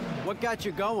half. What got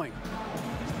you going?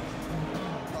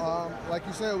 Like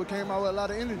you said, we came out with a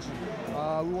lot of energy.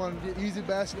 We wanted to get easy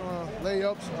basket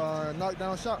layups, knock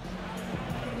down shots.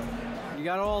 You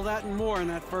got all that and more in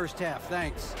that first half.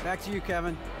 Thanks. Back to you,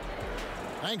 Kevin.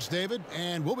 Thanks, David.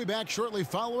 And we'll be back shortly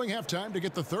following halftime to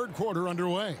get the third quarter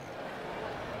underway.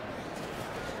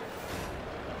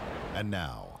 And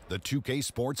now, the 2K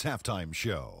Sports Halftime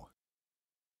Show.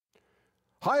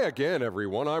 Hi again,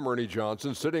 everyone. I'm Ernie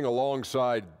Johnson, sitting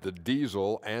alongside the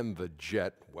Diesel and the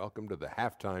Jet. Welcome to the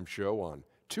Halftime Show on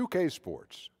 2K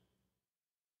Sports.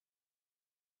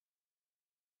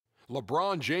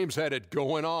 LeBron James had it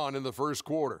going on in the first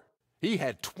quarter. He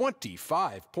had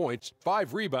 25 points,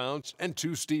 5 rebounds, and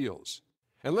 2 steals.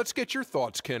 And let's get your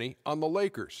thoughts, Kenny, on the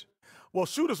Lakers. Well,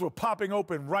 shooters were popping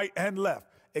open right and left.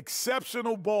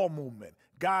 Exceptional ball movement.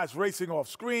 Guys racing off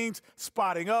screens,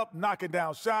 spotting up, knocking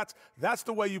down shots. That's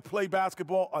the way you play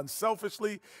basketball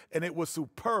unselfishly, and it was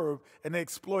superb, and they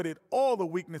exploited all the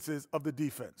weaknesses of the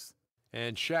defense.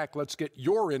 And Shaq, let's get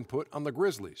your input on the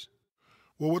Grizzlies.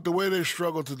 Well, with the way they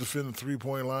struggled to defend the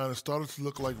three-point line, it started to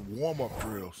look like warm-up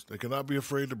drills. They cannot be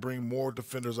afraid to bring more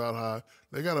defenders out high.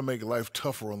 They got to make life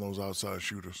tougher on those outside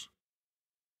shooters.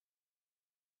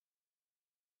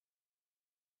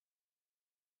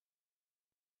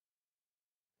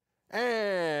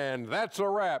 And that's a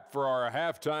wrap for our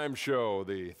halftime show.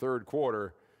 The third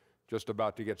quarter just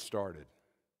about to get started.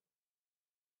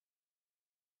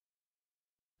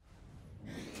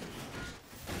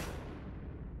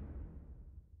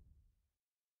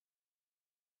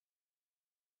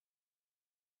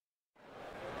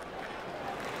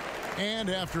 And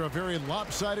after a very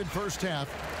lopsided first half,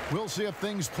 we'll see if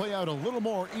things play out a little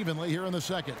more evenly here in the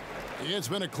second. It's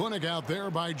been a clinic out there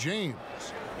by James.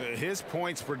 His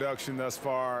points production thus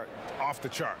far off the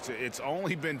charts. It's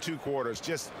only been 2 quarters.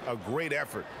 Just a great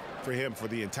effort for him for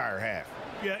the entire half.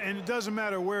 Yeah, and it doesn't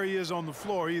matter where he is on the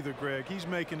floor either, Greg. He's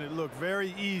making it look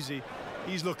very easy.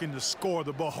 He's looking to score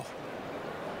the ball.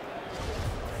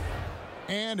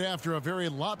 And after a very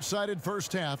lopsided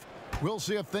first half, we'll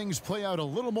see if things play out a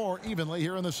little more evenly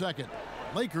here in the second.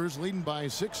 Lakers leading by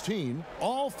 16,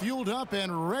 all fueled up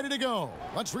and ready to go.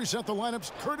 Let's reset the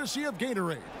lineups courtesy of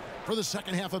Gatorade for the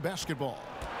second half of basketball.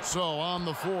 So on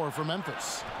the floor for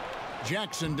Memphis.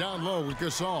 Jackson down low with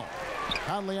Gasol.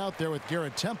 Conley out there with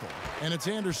Garrett Temple. And it's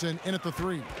Anderson in at the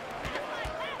 3.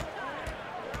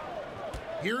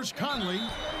 Here's Conley.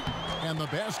 And the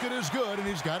basket is good, and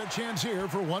he's got a chance here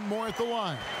for one more at the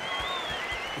line.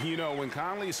 You know, when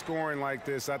Conley's scoring like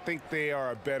this, I think they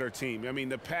are a better team. I mean,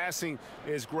 the passing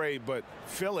is great, but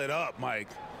fill it up, Mike.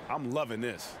 I'm loving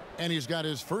this. And he's got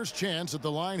his first chance at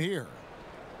the line here.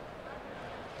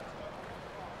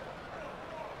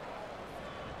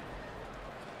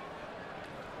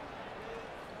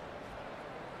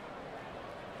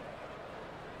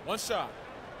 One shot.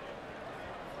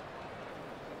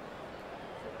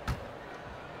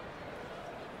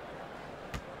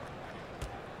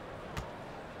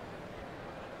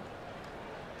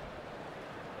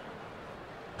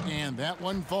 And that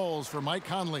one falls for Mike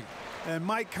Conley. And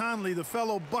Mike Conley, the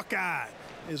fellow Buckeye,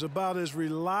 is about as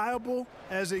reliable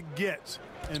as it gets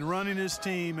in running his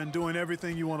team and doing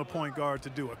everything you want a point guard to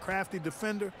do. A crafty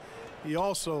defender. He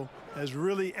also has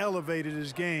really elevated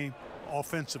his game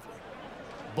offensively.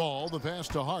 Ball, the pass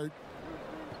to Hart.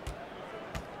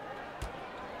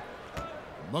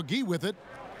 McGee with it.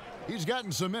 He's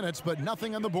gotten some minutes, but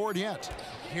nothing on the board yet.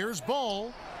 Here's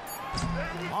Ball.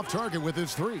 Off target with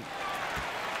his 3.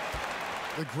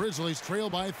 The Grizzlies trail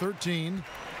by 13.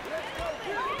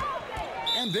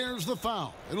 And there's the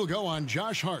foul. It'll go on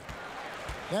Josh Hart.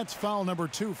 That's foul number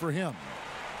 2 for him.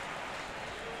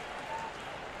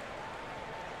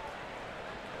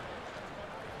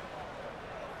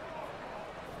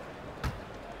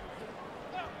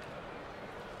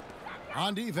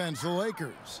 On defense, the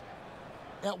Lakers.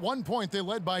 At one point, they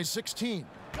led by 16.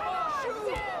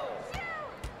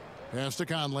 Pass to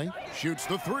Conley. Shoots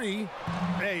the 3.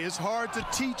 Hey, it's hard to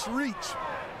teach reach.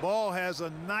 Ball has a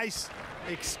nice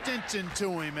extension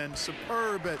to him and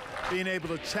superb at being able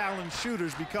to challenge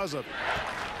shooters because of it.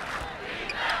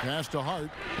 Pass to Hart.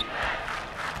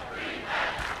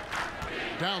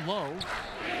 Down low.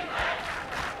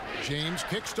 James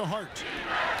kicks to Hart.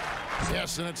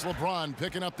 Yes, and it's LeBron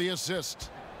picking up the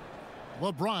assist.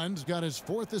 LeBron's got his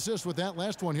 4th assist with that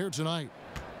last one here tonight.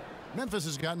 Memphis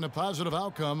has gotten a positive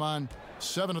outcome on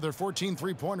 7 of their 14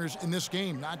 three-pointers in this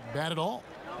game. Not bad at all.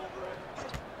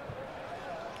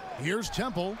 Here's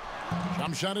Temple.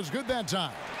 Jump shot is good that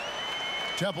time.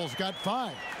 Temple's got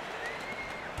 5.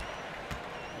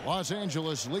 Los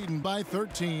Angeles leading by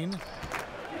 13.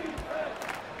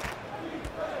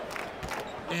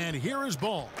 And here is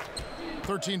Ball.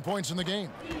 13 points in the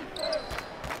game.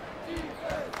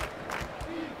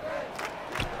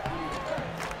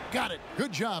 Got it.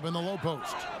 Good job in the low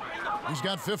post. He's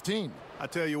got 15. I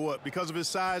tell you what, because of his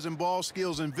size and ball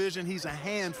skills and vision, he's a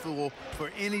handful for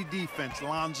any defense,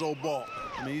 Lonzo Ball.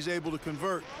 I mean, he's able to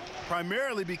convert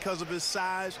primarily because of his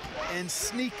size and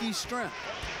sneaky strength.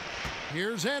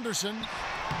 Here's Anderson.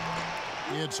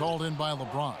 It's hauled in by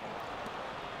LeBron.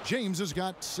 James has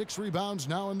got 6 rebounds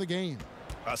now in the game.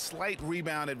 A slight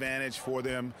rebound advantage for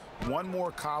them. One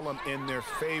more column in their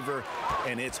favor,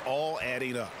 and it's all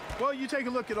adding up. Well, you take a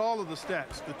look at all of the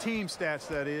stats, the team stats,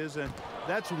 that is, and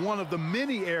that's one of the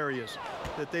many areas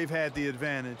that they've had the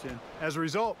advantage. And as a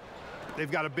result, they've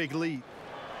got a big lead.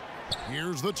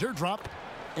 Here's the teardrop,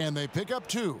 and they pick up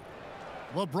 2.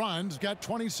 LeBron's got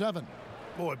 27.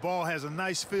 Boy, Ball has a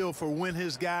nice feel for when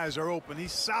his guys are open.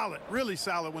 He's solid, really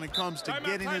solid when it comes to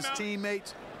getting his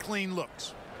teammates clean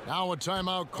looks. Now a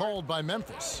timeout called by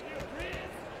Memphis.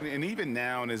 And even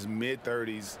now in his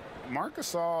mid-30s, Marc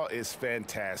Gasol is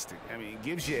fantastic. I mean, it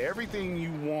gives you everything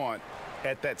you want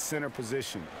at that center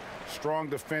position. Strong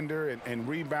defender and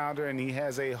rebounder, and he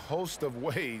has a host of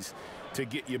ways to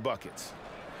get you buckets.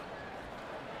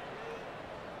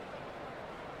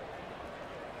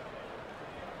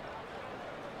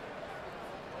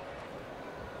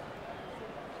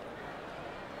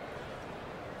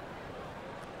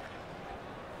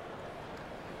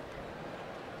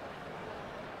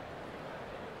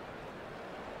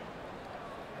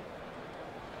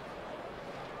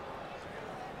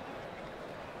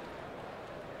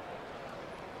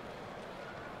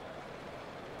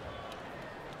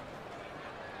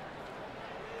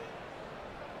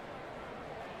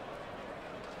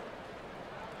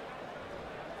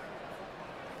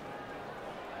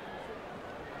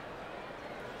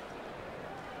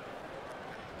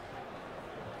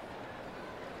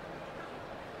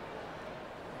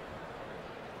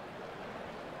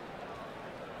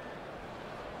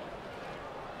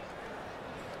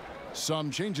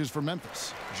 Some changes for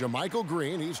Memphis. JaMychal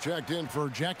Green, he's checked in for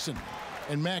Jackson.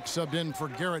 And Max subbed in for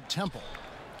Garrett Temple.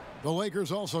 The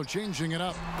Lakers also changing it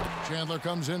up. Chandler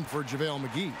comes in for JaVale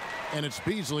McGee. And it's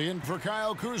Beasley in for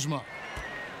Kyle Kuzma.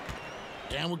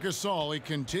 And with Gasol, he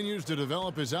continues to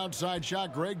develop his outside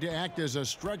shot, Greg, to act as a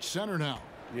stretch center now.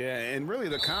 Yeah, and really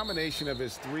the combination of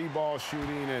his 3-ball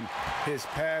shooting and his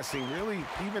passing really,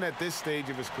 even at this stage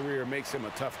of his career, makes him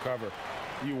a tough cover.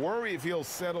 You worry if he'll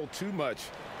settle too much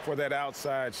for that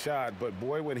outside shot, but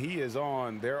boy, when he is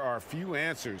on, there are few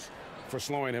answers for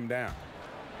slowing him down.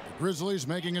 The Grizzlies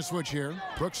making a switch here.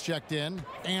 Brooks checked in,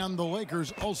 and the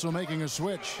Lakers also making a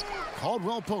switch.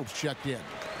 Caldwell Pope's checked in.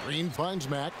 Green finds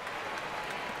Mack.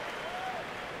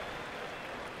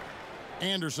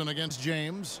 Anderson against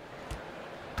James.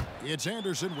 It's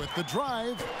Anderson with the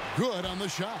drive. Good on the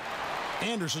shot.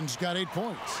 Anderson's got 8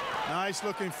 points. Nice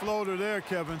looking floater there,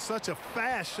 Kevin. Such a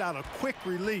fast shot, a quick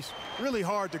release. Really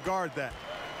hard to guard that.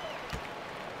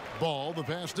 Ball, the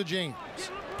pass to James.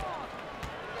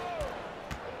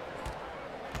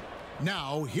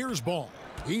 Now here's Ball.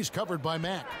 He's covered by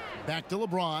Mack. Back to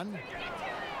LeBron.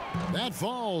 That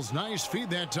falls. Nice feed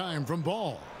that time from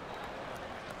Ball.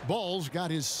 Ball's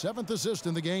got his 7th assist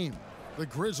in the game. The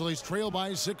Grizzlies trail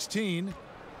by 16.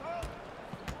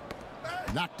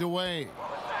 Knocked away.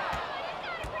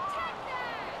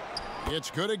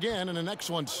 It's good again, and an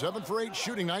excellent 7 for 8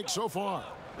 shooting night so far.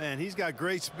 Man, he's got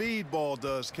great speed, Ball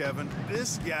does, Kevin.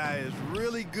 This guy is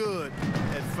really good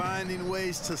at finding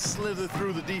ways to slither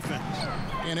through the defense.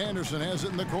 And Anderson has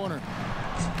it in the corner.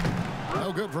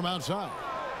 No good from outside.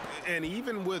 And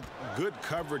even with good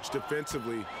coverage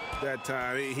defensively that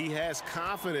time, he has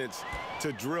confidence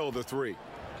to drill the three.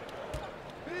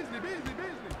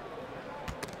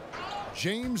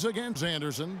 James against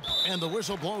Anderson, and the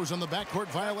whistle blows on the backcourt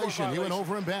violation. He went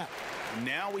over and back.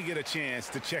 Now we get a chance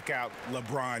to check out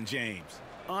LeBron James.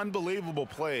 Unbelievable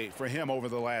play for him over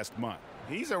the last month.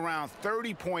 He's around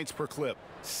 30 points per clip,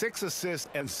 6 assists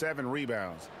and 7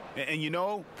 rebounds. And you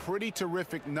know, pretty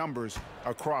terrific numbers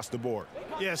across the board.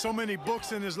 Yeah, so many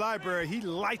books in his library. He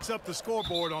lights up the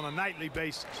scoreboard on a nightly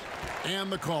basis. And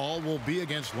the call will be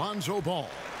against Lonzo Ball.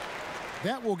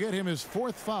 That will get him his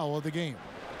 4th foul of the game.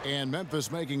 And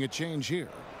Memphis making a change here.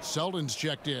 Selden's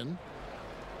checked in.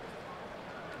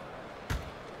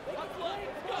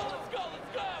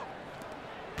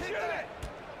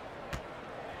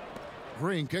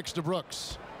 Green kicks to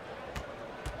Brooks.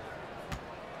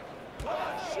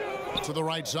 To the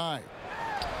right side.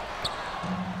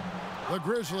 The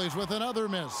Grizzlies with another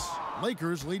miss.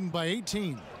 Lakers leading by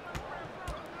 18.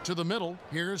 To the middle,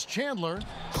 here's Chandler.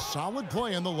 Solid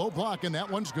play in the low block, and that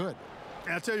one's good.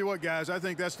 And I'll tell you what, guys, I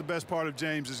think that's the best part of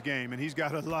James's game, and he's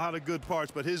got a lot of good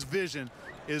parts, but his vision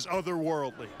is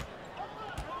otherworldly.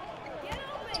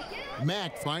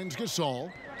 Mack finds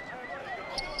Gasol.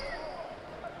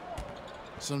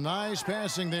 Some nice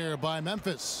passing there by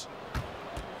Memphis.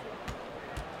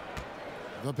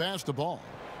 The pass to Ball.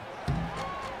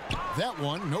 That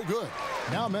one, no good.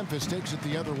 Now Memphis takes it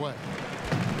the other way.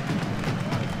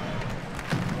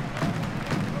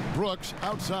 Brooks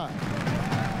outside.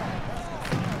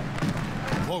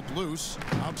 Poke loose,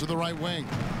 out to the right wing.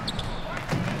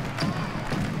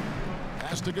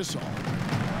 Pass to Gasol.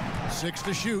 6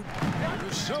 to shoot.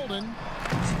 Here's Selden.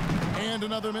 And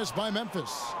another miss by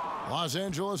Memphis. Los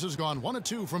Angeles has gone 1 of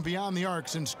 2 from beyond the arc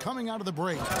since coming out of the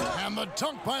break. And the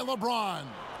dunk by LeBron.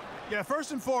 Yeah,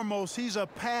 first and foremost, he's a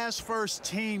pass-first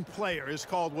team player, is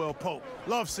Caldwell Pope.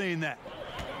 Love seeing that.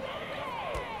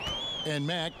 And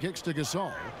Mack kicks to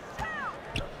Gasol.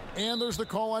 And there's the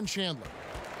call on Chandler.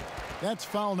 That's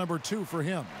foul number 2 for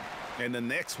him. And the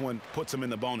next one puts him in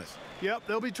the bonus. Yep,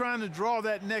 they'll be trying to draw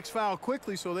that next foul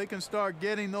quickly so they can start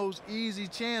getting those easy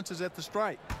chances at the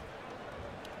strike.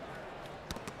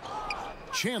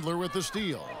 Chandler with the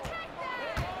steal.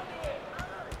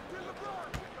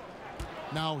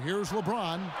 Now here's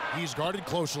LeBron. He's guarded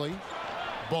closely.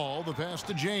 Ball, the pass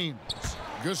to James.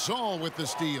 Gasol with the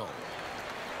steal.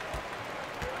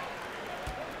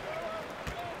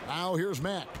 Now here's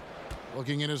Matt.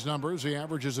 Looking at his numbers, he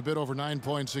averages a bit over 9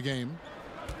 points a game.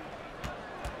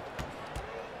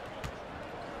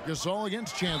 Gasol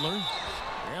against Chandler.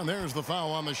 And there's the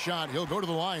foul on the shot. He'll go to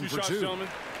the line for 2. Gentlemen.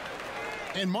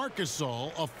 And Marc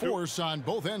Gasol, a force on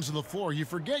both ends of the floor. You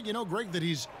forget, you know, Greg, that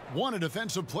he's won a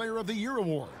Defensive Player of the Year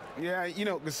award. Yeah, you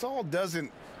know, Gasol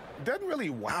doesn't really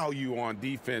wow you on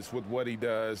defense with what he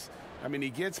does. I mean, he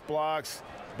gets blocks,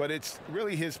 but it's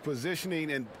really his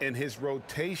positioning and his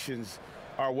rotations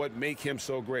are what make him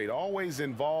so great. Always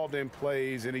involved in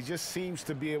plays, and he just seems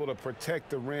to be able to protect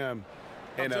the rim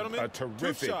and a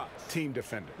terrific team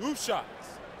defender. Roof shots.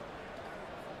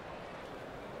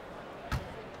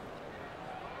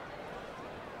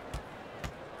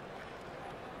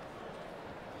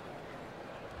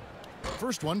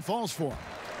 First one falls for him.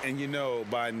 And you know,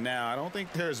 by now, I don't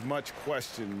think there's much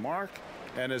question. Mark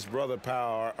and his brother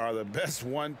Powell are the best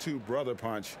 1-2 brother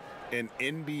punch in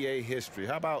NBA history.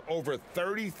 How about over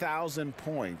 30,000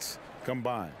 points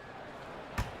combined?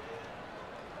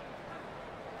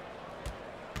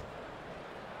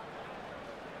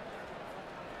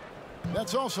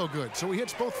 That's also good. So he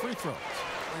hits both free throws.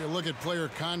 When you look at player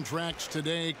contracts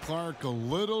today, Clark, a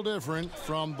little different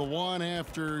from the one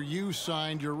after you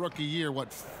signed your rookie year.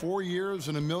 What, 4 years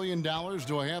and $1 million?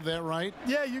 Do I have that right?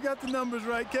 Yeah, you got the numbers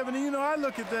right, Kevin. And, you know, I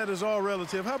look at that as all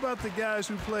relative. How about the guys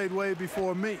who played way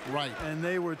before me? Right. And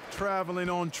they were traveling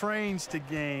on trains to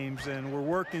games and were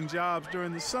working jobs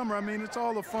during the summer. I mean, it's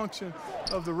all a function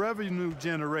of the revenue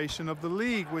generation of the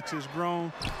league, which has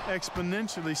grown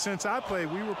exponentially. Since I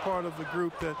played, we were part of the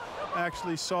group that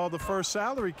actually saw the first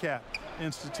salary cap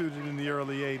instituted in the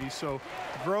early 80s. So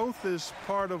growth is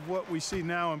part of what we see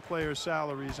now in players'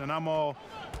 salaries, and I'm all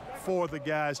for the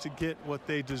guys to get what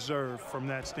they deserve from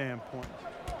that standpoint.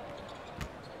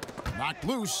 Knocked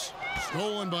loose.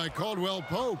 Stolen by Caldwell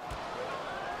Pope.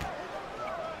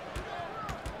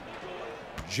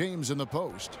 James in the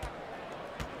post.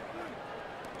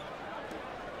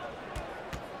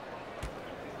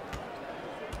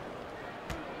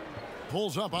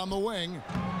 Pulls up on the wing.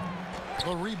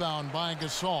 The rebound by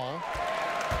Gasol.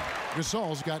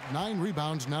 Gasol's got 9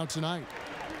 rebounds now tonight.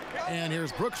 And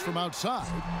here's Brooks from outside.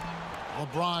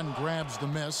 LeBron grabs the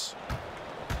miss.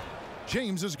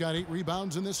 James has got 8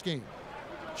 rebounds in this game.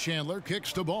 Chandler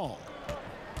kicks the ball.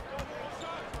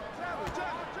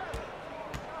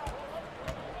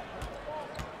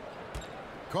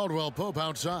 Caldwell Pope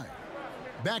outside.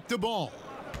 Back to ball.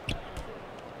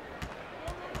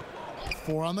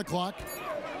 4 on the clock.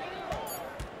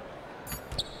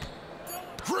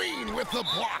 Green with the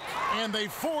block. And they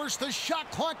force the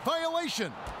shot clock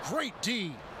violation. Great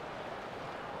D.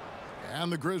 And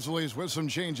the Grizzlies with some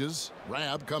changes.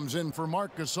 Rab comes in for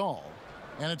Marc Gasol.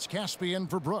 And it's Caspian in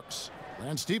for Brooks.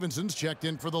 And Stevenson's checked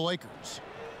in for the Lakers.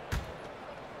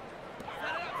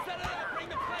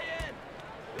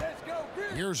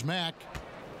 Here's Mack.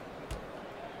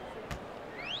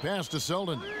 Pass to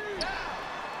Selden.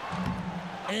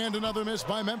 And another miss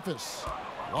by Memphis.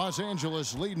 Los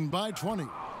Angeles leading by 20.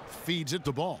 Feeds it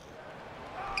to Ball.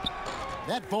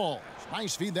 That falls.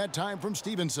 Nice feed that time from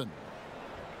Stevenson.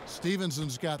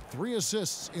 Stevenson's got 3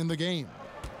 assists in the game.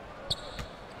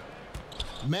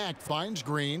 Mack finds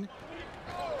Green.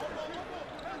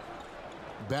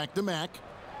 Back to Mack.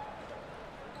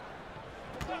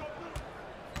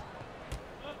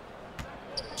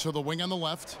 To the wing on the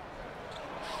left.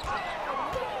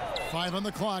 5 on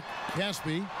the clock.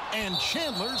 Caspi and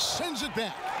Chandler sends it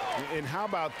back. And how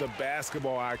about the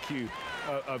basketball IQ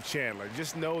of Chandler?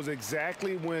 Just knows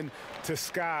exactly when to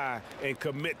sky and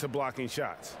commit to blocking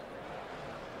shots.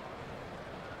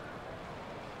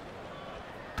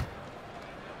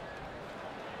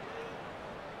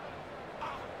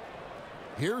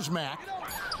 Here's Mack.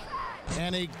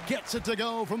 And he gets it to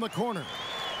go from the corner.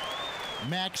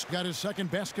 Mack's got his second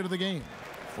basket of the game.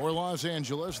 For Los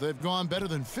Angeles, they've gone better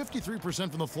than 53%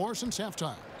 from the floor since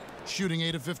halftime. Shooting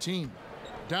 8 of 15.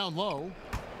 Down low.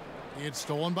 It's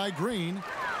stolen by Green.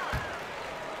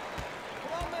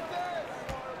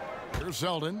 Here's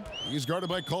Selden. He's guarded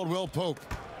by Caldwell Pope.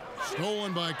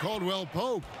 Stolen by Caldwell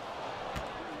Pope.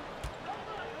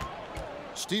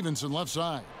 Stevenson left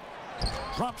side.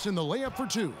 Drops in the layup for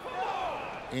 2.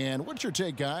 And what's your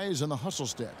take, guys, on the hustle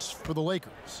stats for the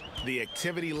Lakers? The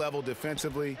activity level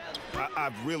defensively,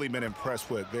 I've really been impressed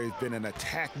with. There's been an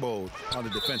attack mode on the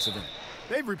defensive end.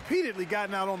 They've repeatedly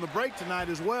gotten out on the break tonight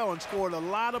as well and scored a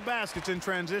lot of baskets in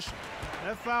transition.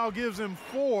 That foul gives him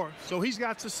 4, so he's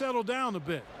got to settle down a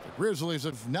bit. The Grizzlies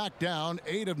have knocked down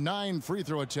 8 of 9 free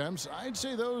throw attempts. I'd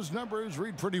say those numbers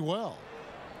read pretty well.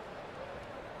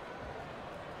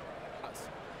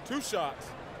 2 shots.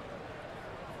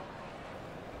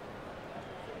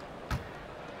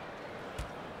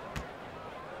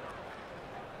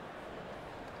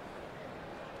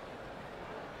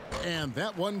 And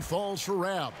that one falls for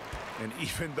Rab. And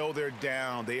even though they're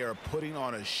down, they are putting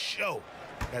on a show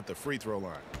at the free throw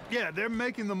line. Yeah, they're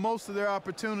making the most of their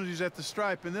opportunities at the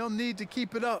stripe, and they'll need to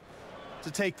keep it up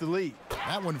to take the lead.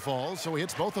 That one falls, so he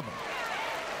hits both of them.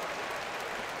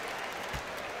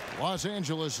 Los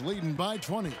Angeles leading by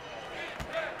 20.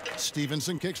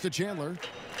 Stevenson kicks to Chandler.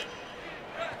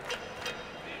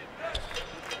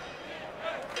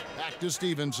 Back to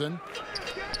Stevenson.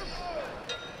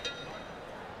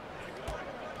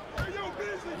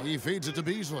 He feeds it to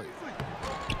Beasley.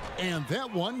 And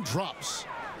that one drops.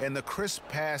 And the crisp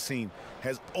passing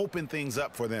has opened things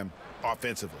up for them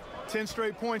offensively. 10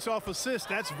 straight points off assists.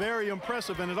 That's very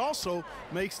impressive, and it also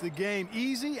makes the game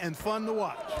easy and fun to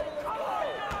watch.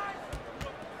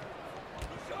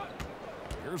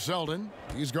 Here's Selden.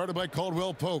 He's guarded by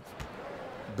Caldwell Pope.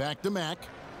 Back to Mack.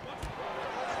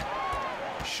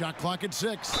 Shot clock at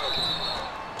 6.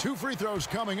 2 free throws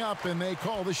coming up, and they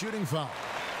call the shooting foul.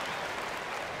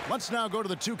 Let's now go to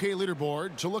the 2K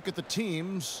leaderboard to look at the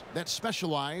teams that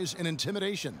specialize in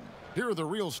intimidation. Here are the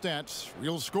real stats,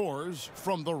 real scores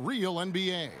from the real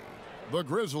NBA. The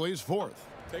Grizzlies 4th.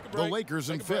 The Lakers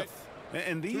in 5th.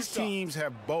 And these teams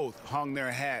have both hung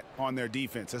their hat on their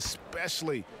defense,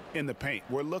 especially in the paint.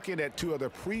 We're looking at 2 of the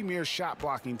premier shot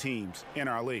blocking teams in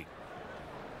our league.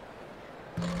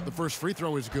 The first free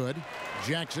throw is good.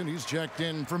 Jackson, he's checked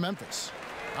in for Memphis.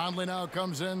 Conley now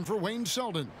comes in for Wayne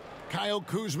Selden. Kyle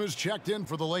Kuzma's checked in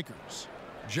for the Lakers.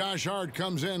 Josh Hart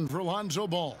comes in for Lonzo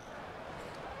Ball.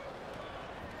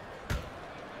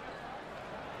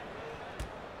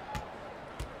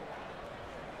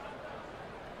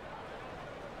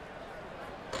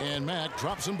 And Mack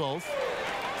drops them both.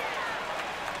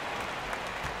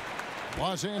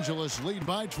 Los Angeles lead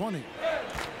by 20.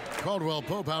 Caldwell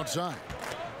Pope outside.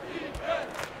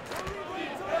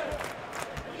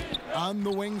 On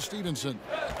the wing, Stevenson.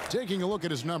 Taking a look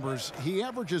at his numbers, he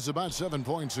averages about 7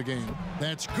 points a game.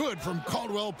 That's good from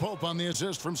Caldwell Pope on the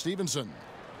assist from Stevenson.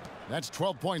 That's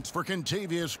 12 points for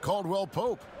Kentavious Caldwell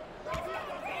Pope.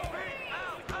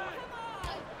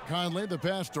 Conley, the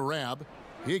pass to Rab.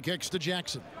 He kicks to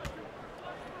Jackson.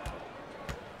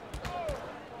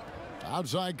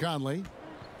 Outside Conley.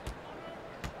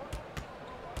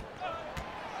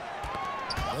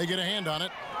 They get a hand on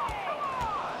it.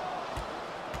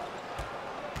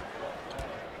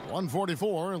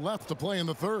 1:44 left to play in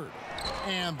the third.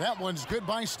 And that one's good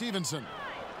by Stevenson.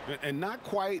 And not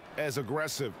quite as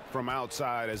aggressive from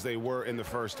outside as they were in the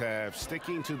first half,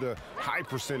 sticking to the high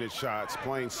percentage shots,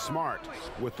 playing smart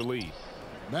with the lead.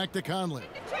 Back to Conley.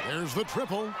 There's the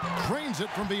triple. Trains it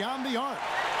from beyond the arc.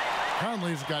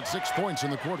 Conley's got 6 points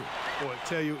in the quarter. Boy, I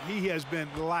tell you, he has been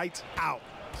lights out.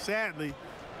 Sadly,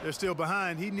 they're still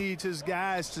behind. He needs his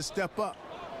guys to step up.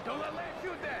 Don't let Lance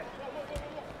shoot that.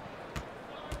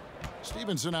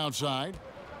 Stevenson outside.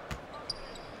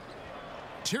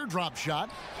 Teardrop shot.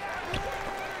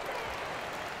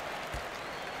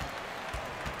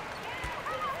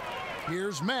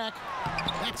 Here's Mack.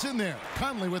 That's in there.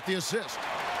 Conley with the assist.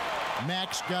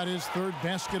 Mack's got his third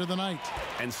basket of the night.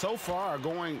 And so far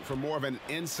going for more of an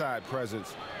inside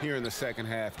presence here in the second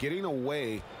half, getting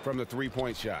away from the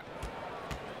three-point shot.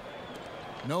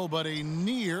 Nobody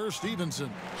near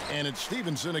Stevenson. And it's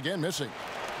Stevenson again missing.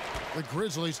 The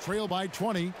Grizzlies trail by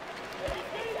 20.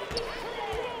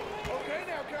 Okay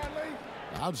now, Conley.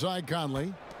 Outside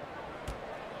Conley.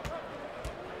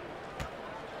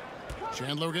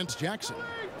 Chandler against Jackson.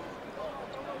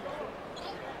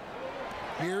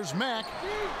 Here's Mack.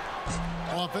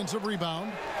 Offensive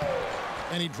rebound.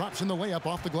 And he drops in the layup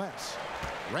off the glass.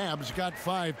 Rab's got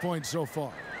 5 points so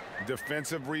far.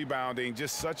 Defensive rebounding,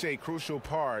 just such a crucial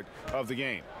part of the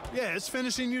game. Yeah, it's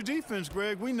finishing your defense,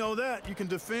 Greg. We know that. You can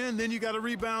defend, then you got to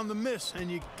rebound the miss, and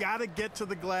you got to get to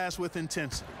the glass with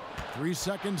intensity. 3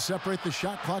 seconds separate the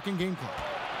shot clock and game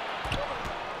clock.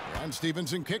 And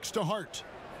Stevenson kicks to Hart.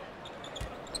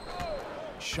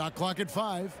 Shot clock at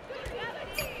 5.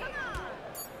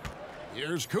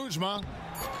 Here's Kuzma.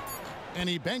 And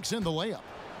he banks in the layup.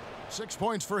 6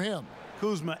 points for him.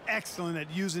 Kuzma excellent at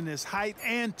using his height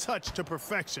and touch to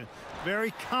perfection.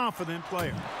 Very confident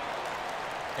player.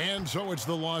 And so it's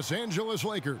the Los Angeles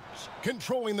Lakers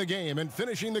controlling the game and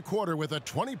finishing the quarter with a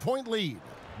 20-point lead.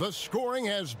 The scoring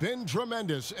has been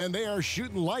tremendous, and they are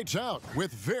shooting lights out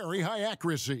with very high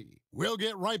accuracy. We'll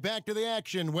get right back to the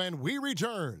action when we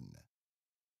return.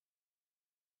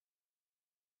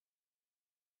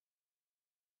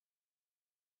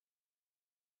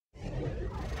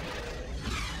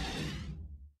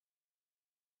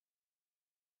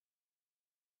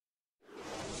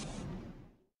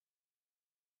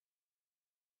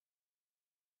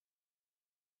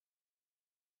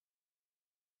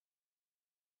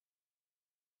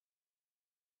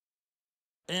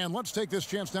 And let's take this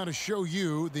chance now to show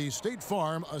you the State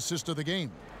Farm assist of the game.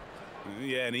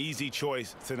 Yeah, an easy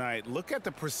choice tonight. Look at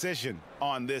the precision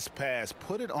on this pass.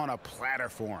 Put it on a platter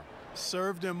for him.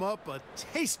 Served him up a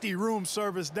tasty room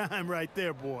service dime right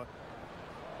there, boy.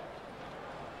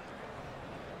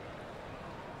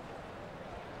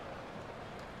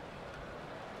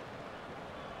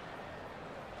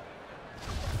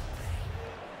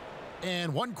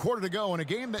 And 1 quarter to go in a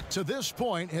game that to this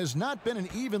point has not been an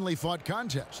evenly fought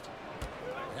contest.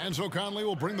 And so Conley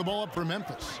will bring the ball up for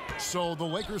Memphis. So the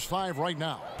Lakers 5 right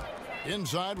now.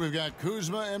 Inside we've got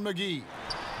Kuzma and McGee.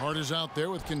 Hart is out there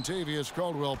with Kentavious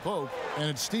Caldwell-Pope. And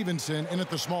it's Stevenson in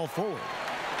at the small forward.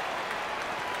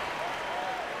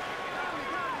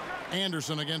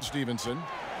 Anderson against Stevenson.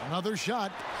 Another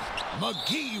shot.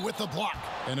 McGee with the block.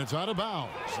 And it's out of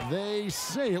bounds. They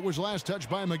say it was last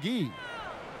touched by McGee.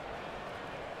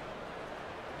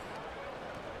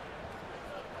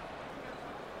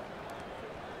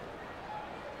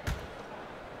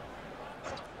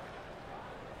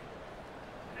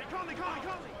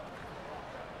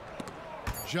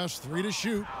 Just 3 to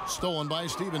shoot. Stolen by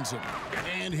Stevenson.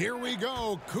 And here we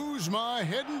go. Kuzma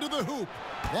heading to the hoop.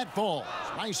 That falls.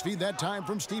 Nice feed that time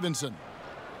from Stevenson.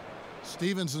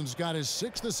 Stevenson's got his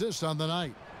 6th assist on the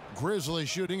night. Grizzlies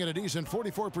shooting at a decent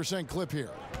 44% clip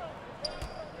here.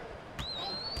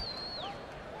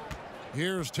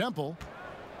 Here's Temple.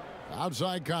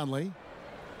 Outside Conley.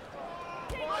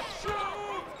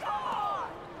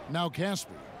 Now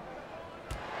Casper.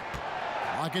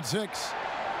 Clock at 6.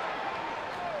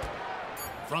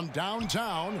 From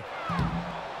downtown,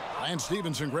 Lance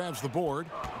Stevenson grabs the board.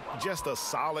 Just a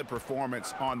solid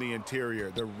performance on the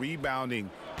interior. The rebounding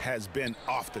has been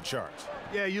off the charts.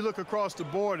 Yeah, you look across the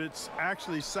board, it's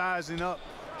actually sizing up,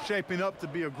 shaping up to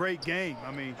be a great game.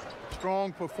 I mean,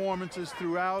 strong performances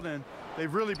throughout, and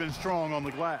they've really been strong on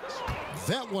the glass.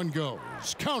 That one goes.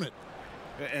 Count it.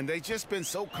 And they've just been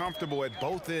so comfortable at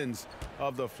both ends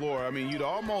of the floor. I mean, you'd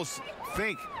almost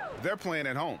think they're playing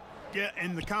at home. Yeah,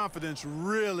 and the confidence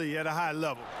really at a high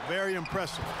level. Very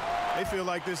impressive. They feel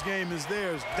like this game is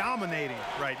theirs, dominating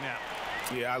right now.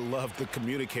 Yeah, I love the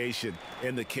communication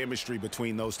and the chemistry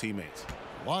between those teammates.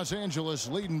 Los Angeles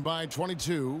leading by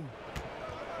 22.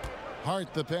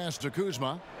 Hart the pass to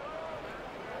Kuzma.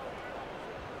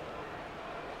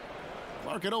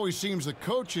 Clark, it always seems the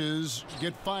coaches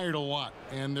get fired a lot,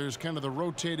 and there's kind of the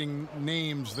rotating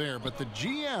names there, but the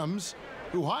GMs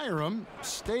who hire them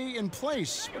stay in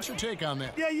place. What's your take on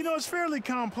that? Yeah, you know, it's fairly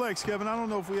complex, Kevin. I don't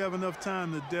know if we have enough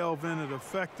time to delve in it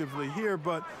effectively here,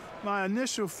 but my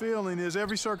initial feeling is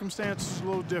every circumstance is a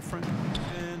little different,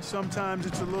 and sometimes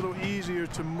it's a little easier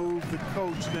to move the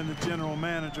coach than the general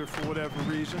manager for whatever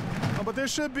reason. But there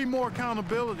should be more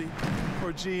accountability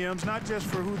for GMs, not just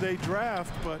for who they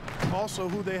draft, but also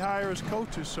who they hire as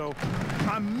coaches. So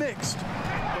I'm mixed,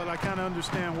 but I kind of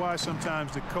understand why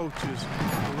sometimes the coach is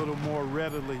a little more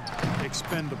readily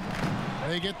expendable.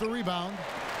 They get the rebound.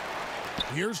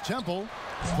 Here's Temple.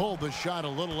 Pulled the shot a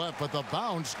little left, but the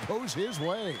bounce goes his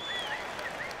way.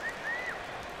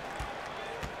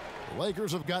 The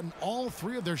Lakers have gotten all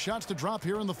 3 of their shots to drop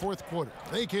here in the 4th quarter.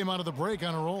 They came out of the break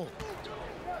on a roll.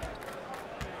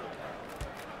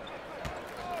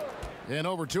 And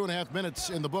over 2.5 minutes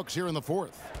in the books here in the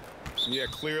 4th. Yeah,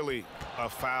 clearly a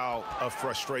foul of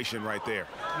frustration right there.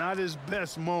 Not his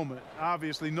best moment.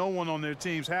 Obviously, no one on their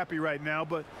team's happy right now,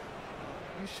 but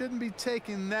you shouldn't be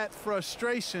taking that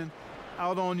frustration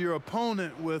out on your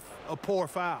opponent with a poor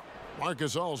foul. Marc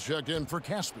Gasol's checked in for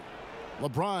Casper.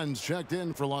 LeBron's checked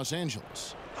in for Los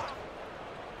Angeles.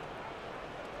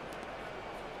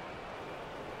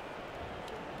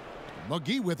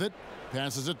 McGee with it.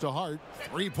 Passes it to Hart.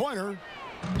 3-pointer.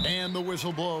 And the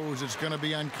whistle blows. It's going to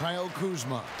be on Kyle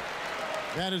Kuzma.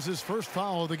 That is his first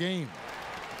foul of the game.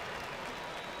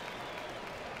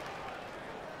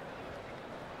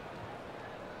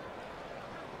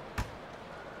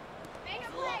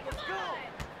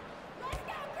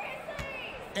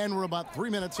 And we're about 3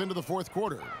 minutes into the 4th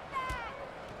quarter.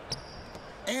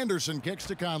 Anderson kicks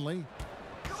to Conley.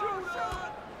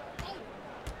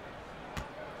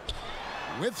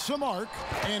 With some arc,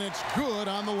 and it's good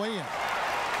on the way in.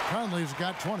 Conley's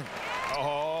got 20.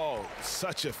 Oh,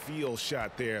 such a field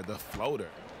shot there, the floater.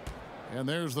 And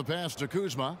there's the pass to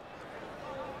Kuzma.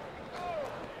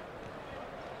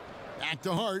 Back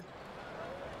to Hart.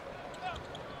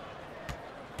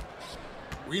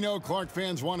 We know Clark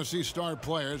fans want to see star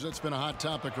players. That's been a hot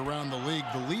topic around the league.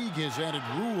 The league has added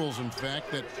rules, in fact,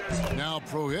 that now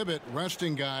prohibit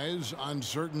resting guys on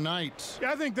certain nights.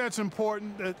 Yeah, I think that's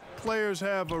important, that players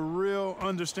have a real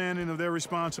understanding of their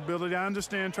responsibility. I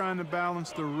understand trying to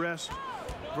balance the rest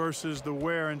versus the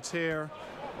wear and tear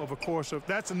of a course of.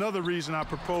 That's another reason I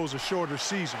propose a shorter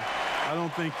season. I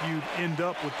don't think you'd end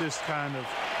up with this kind of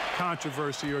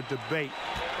controversy or debate.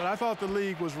 But I thought the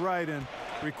league was right in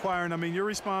requiring, I mean, your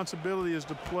responsibility is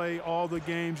to play all the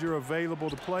games you're available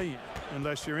to play in,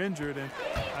 unless you're injured. And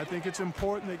I think it's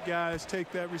important that guys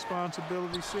take that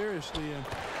responsibility seriously. And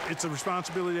it's a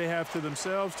responsibility they have to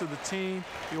themselves, to the team,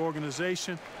 the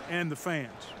organization, and the fans.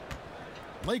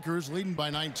 Lakers leading by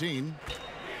 19.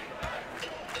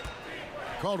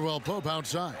 Caldwell Pope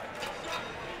outside.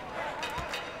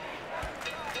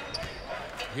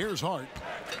 Here's Hart.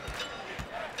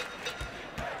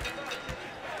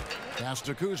 Pass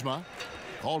to Kuzma.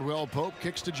 Caldwell Pope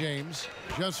kicks to James.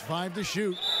 Just 5 to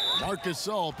shoot. Marc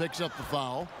Gasol picks up the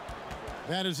foul.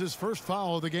 That is his first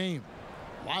foul of the game.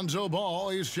 Lonzo Ball,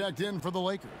 he's checked in for the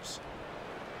Lakers.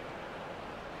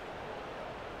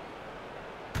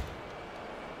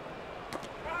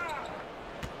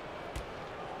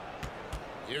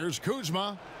 Here's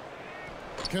Kuzma.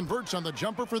 Converts on the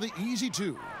jumper for the easy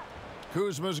 2.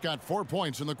 Kuzma's got 4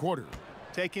 points in the quarter.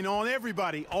 Taking on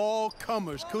everybody, all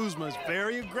comers. Kuzma's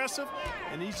very aggressive,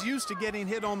 and he's used to getting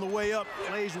hit on the way up.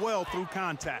 Plays well through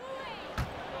contact.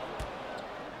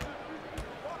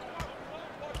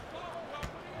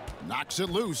 Knocks it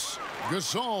loose.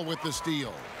 Gasol with the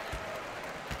steal.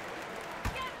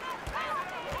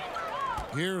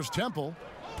 Here's Temple.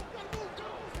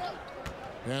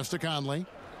 Pass to Conley.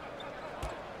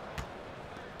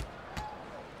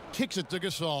 Kicks it to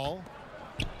Gasol.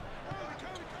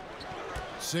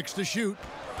 6 to shoot.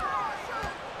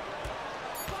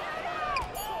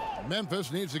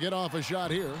 Memphis needs to get off a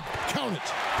shot here. Count it.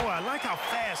 Boy, I like how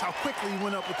fast, how quickly he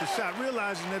went up with the shot,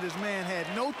 realizing that his man had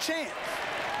no chance.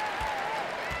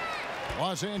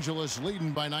 Los Angeles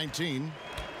leading by 19.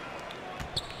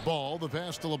 Ball, the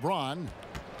pass to LeBron.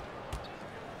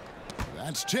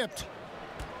 That's tipped.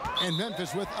 And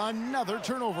Memphis with another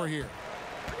turnover here.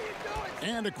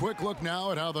 And a quick look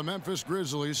now at how the Memphis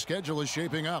Grizzlies schedule is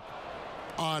shaping up.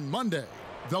 On Monday,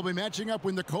 they'll be matching up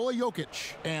with Nikola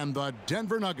Jokic and the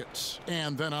Denver Nuggets.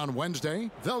 And then on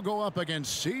Wednesday, they'll go up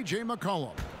against C.J.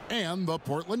 McCollum and the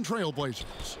Portland Trail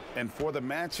Blazers. And for the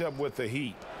matchup with the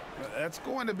Heat, that's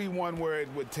going to be one where it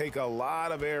would take a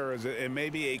lot of errors and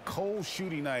maybe a cold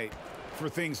shooting night for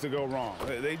things to go wrong.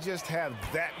 They just have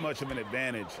that much of an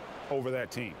advantage over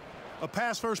that team. A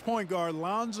pass-first point guard,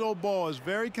 Lonzo Ball, is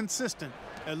very consistent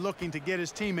at looking to get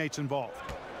his teammates involved.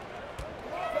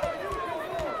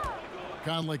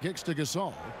 Conley kicks to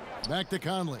Gasol. Back to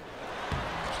Conley.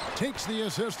 Takes the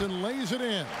assist and lays it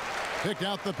in. Picked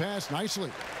out the pass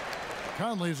nicely.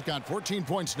 Conley's got 14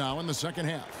 points now in the second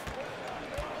half.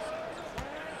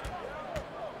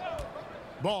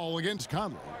 Ball against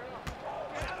Conley.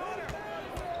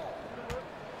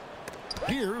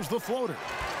 Here's the floater.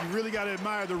 You really got to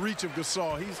admire the reach of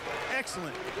Gasol. He's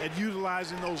excellent at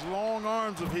utilizing those long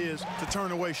arms of his to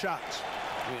turn away shots.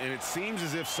 And it seems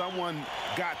as if someone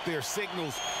got their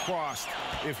signals crossed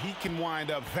if he can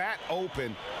wind up that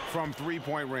open from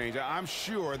three-point range. I'm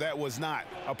sure that was not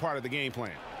a part of the game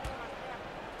plan.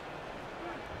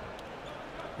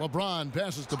 LeBron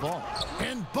passes the ball,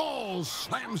 and Ball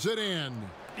slams it in.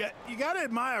 Yeah, you got to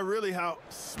admire really how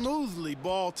smoothly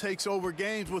Ball takes over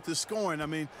games with his scoring. I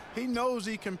mean, he knows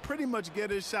he can pretty much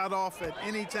get his shot off at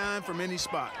any time from any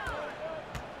spot.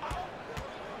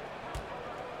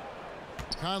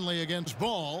 Conley against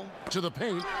Ball to the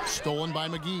paint, stolen by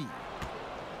McGee.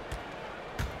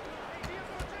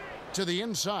 To the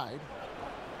inside.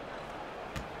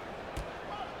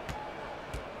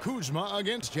 Kuzma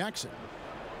against Jackson.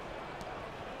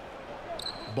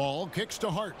 Ball kicks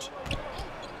to Hart.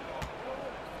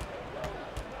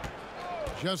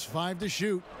 Just 5 to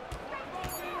shoot.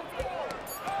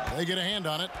 They get a hand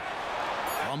on it.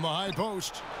 From the high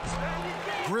post.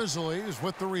 Grizzlies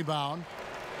with the rebound.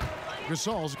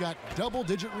 Gasol's got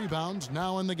double-digit rebounds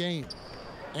now in the game.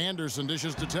 Anderson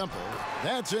dishes to Temple.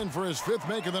 That's in for his 5th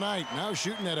make of the night. Now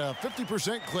shooting at a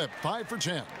 50% clip, 5 for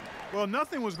 10. Well,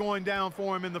 nothing was going down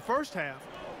for him in the first half,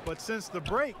 but since the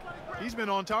break, he's been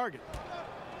on target.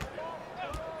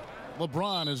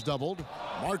 LeBron is doubled.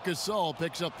 Marc Gasol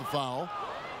picks up the foul.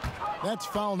 That's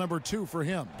foul number 2 for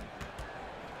him.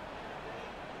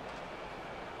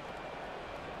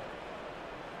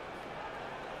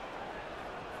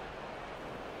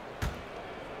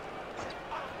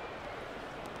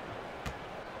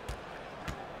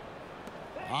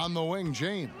 On the wing,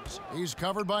 James. He's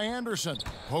covered by Anderson.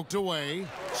 Poked away.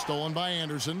 Stolen by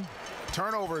Anderson.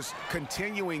 Turnovers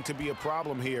continuing to be a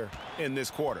problem here in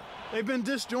this quarter. They've been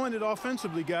disjointed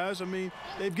offensively, guys. I mean,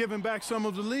 they've given back some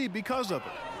of the lead because of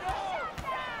it.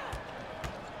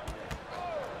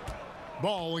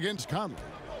 Ball against Conley.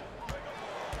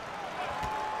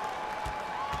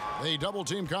 They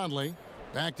double-team Conley.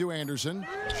 Back to Anderson.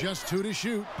 Just 2 to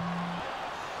shoot.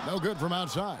 No good from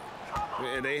outside.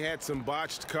 And they had some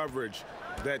botched coverage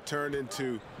that turned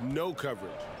into no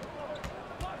coverage.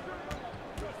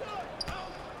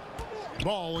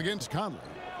 Ball against Conley.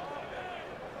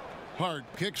 Hart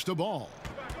kicks to Ball.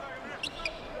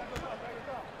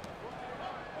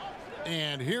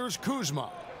 And here's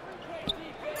Kuzma.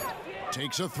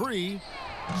 Takes a 3.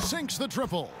 Sinks the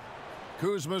triple.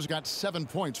 Kuzma's got 7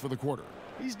 points for the quarter.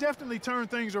 He's definitely turned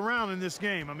things around in this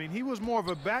game. I mean, he was more of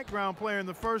a background player in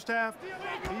the first half.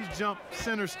 He's jumped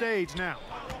center stage now.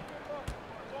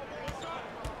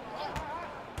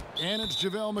 And it's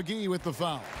JaVale McGee with the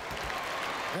foul.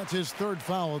 That's his 3rd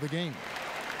foul of the game.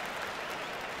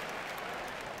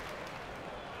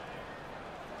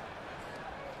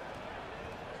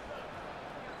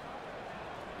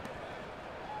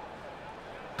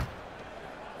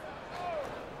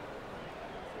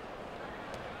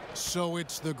 So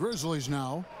it's the Grizzlies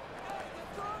now.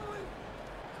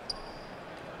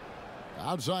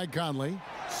 Outside Conley.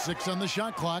 6 on the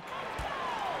shot clock.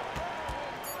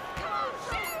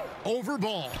 Over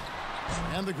Ball.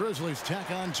 And the Grizzlies tack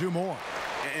on 2 more.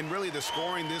 And really the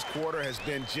scoring this quarter has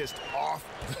been just off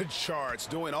the charts,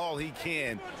 doing all he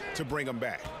can to bring them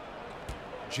back.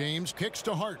 James kicks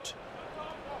to Hart.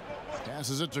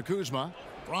 Passes it to Kuzma.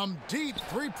 From deep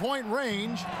 3-point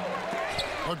range.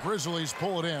 The Grizzlies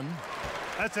pull it in.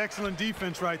 That's excellent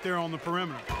defense right there on the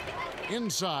perimeter.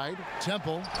 Inside,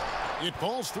 Temple. It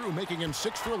falls through, making him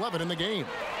 6 for 11 in the game.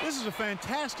 This is a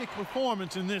fantastic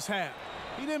performance in this half.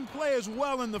 He didn't play as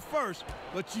well in the first,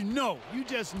 but you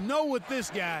just know with this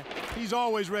guy, he's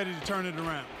always ready to turn it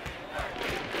around.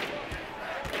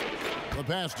 The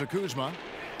pass to Kuzma.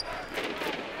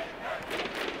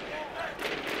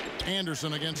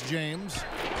 Anderson against James.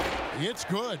 It's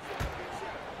good.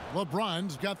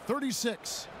 LeBron's got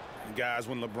 36. Guys,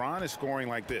 when LeBron is scoring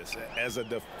like this, as a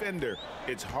defender,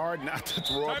 it's hard not to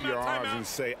throw up your arms and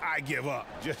say, I give up.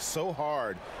 Just so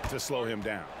hard to slow him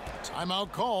down.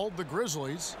 Timeout called, the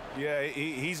Grizzlies. Yeah,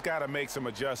 he's got to make some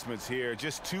adjustments here.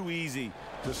 Just too easy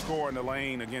to score in the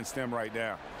lane against them right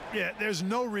now. Yeah, there's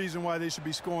no reason why they should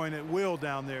be scoring at will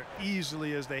down there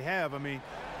easily as they have. I mean,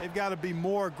 they've got to be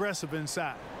more aggressive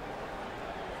inside.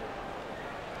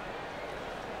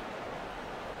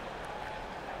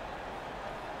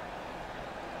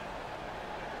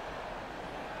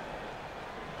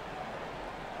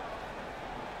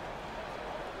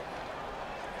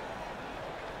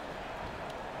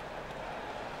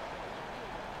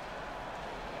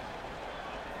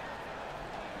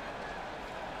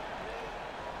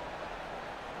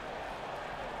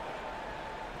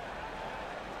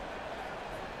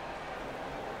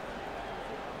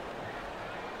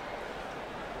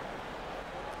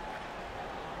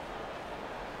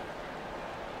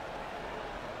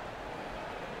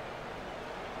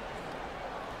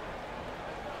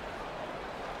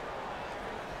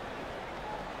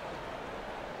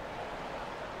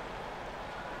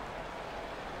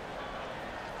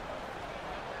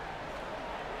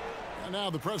 Now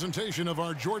the presentation of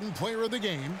our Jordan Player of the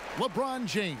Game, LeBron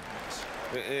James.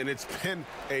 And it's been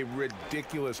a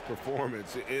ridiculous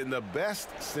performance in the best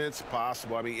sense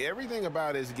possible. I mean, everything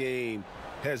about his game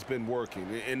has been working.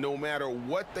 And no matter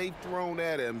what they've thrown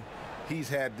at him, he's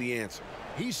had the answer.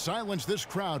 He silenced this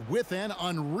crowd with an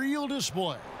unreal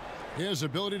display. His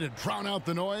ability to drown out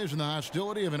the noise and the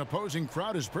hostility of an opposing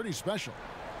crowd is pretty special.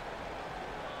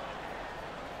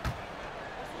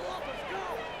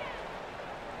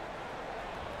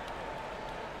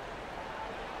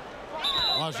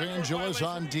 Los Angeles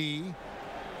on D.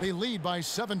 They lead by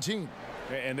 17.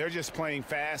 And they're just playing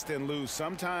fast and loose.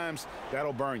 Sometimes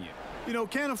that'll burn you. You know,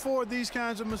 can't afford these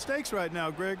kinds of mistakes right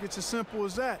now, Greg. It's as simple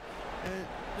as that. And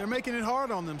they're making it hard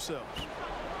on themselves.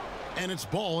 And it's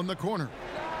ball in the corner.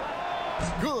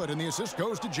 Good, and the assist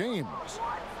goes to James.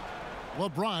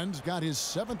 LeBron's got his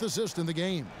 7th assist in the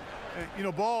game. And, you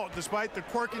know, Ball, despite the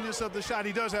quirkiness of the shot,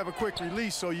 he does have a quick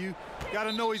release, so you got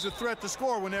to know he's a threat to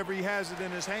score whenever he has it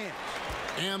in his hands.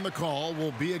 And the call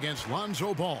will be against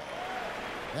Lonzo Ball.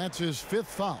 That's his 5th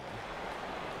foul.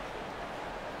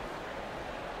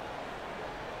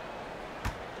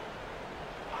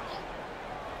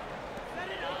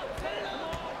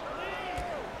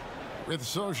 With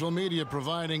social media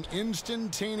providing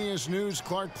instantaneous news,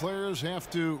 Clark, players have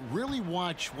to really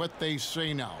watch what they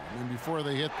say now. I mean, before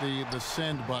they hit the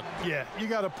send button. Yeah, you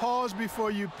got to pause before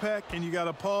you peck, and you got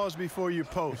to pause before you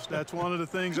post. That's one of the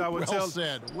things I would tell. Well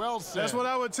said. Well said. That's what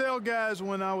I would tell guys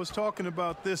when I was talking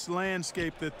about this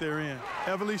landscape that they're in.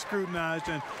 Heavily scrutinized.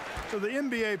 And to the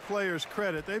NBA players'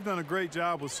 credit, they've done a great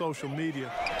job with social media.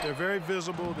 They're very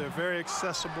visible. They're very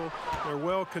accessible. They're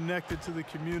well connected to the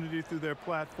community through their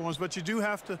platforms. But you do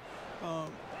have to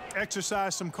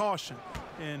exercise some caution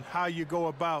in how you go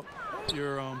about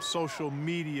your social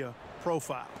media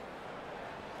profile.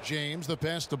 James, the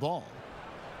pass to Ball.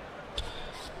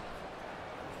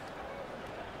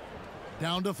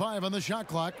 Down to 5 on the shot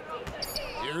clock.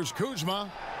 Here's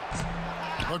Kuzma.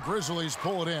 The Grizzlies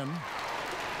pull it in.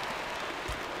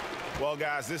 Well,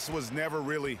 guys, this was never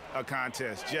really a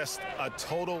contest, just a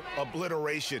total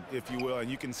obliteration, if you will, and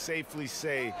you can safely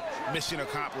say mission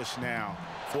accomplished now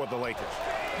for the Lakers.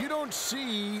 You don't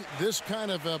see this kind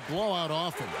of a blowout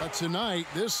often, but tonight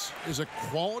this is a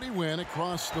quality win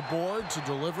across the board to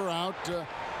deliver out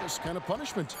this kind of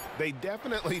punishment. They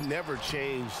definitely never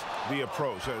changed the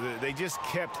approach. They just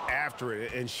kept after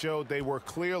it and showed they were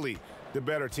clearly the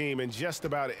better team in just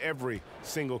about every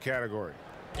single category.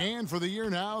 And for the year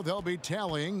now, they'll be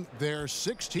tallying their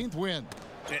 16th win.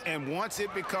 And once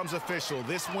it becomes official,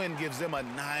 this win gives them a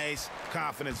nice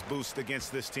confidence boost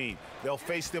against this team. They'll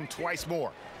face them twice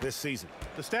more this season.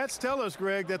 The stats tell us,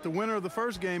 Greg, that the winner of the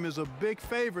first game is a big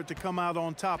favorite to come out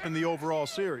on top in the overall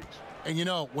series. And, you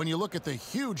know, when you look at the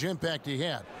huge impact he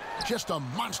had, just a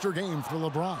monster game for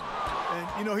LeBron. And,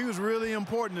 you know, he was really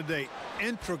important today,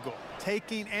 integral,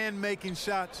 taking and making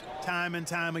shots time and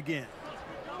time again.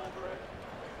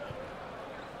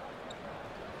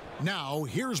 Now,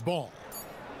 here's Ball.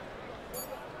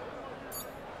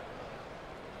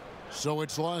 So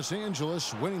it's Los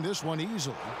Angeles winning this one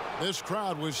easily. This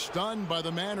crowd was stunned by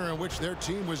the manner in which their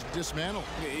team was dismantled.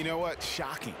 You know what?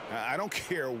 Shocking. I don't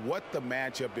care what the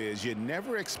matchup is. You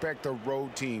never expect a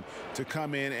road team to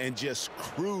come in and just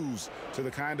cruise to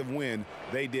the kind of win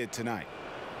they did tonight.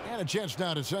 And a chance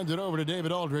now to send it over to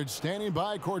David Aldridge, standing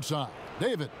by courtside.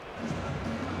 David.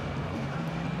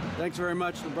 Thanks very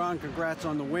much, LeBron. Congrats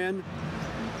on the win.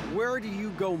 Where do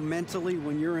you go mentally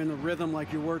when you're in a rhythm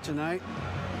like you were tonight?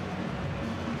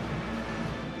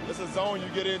 It's a zone you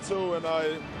get into, and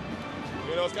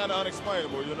you know, it's kind of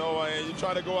unexplainable, you know, and you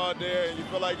try to go out there and you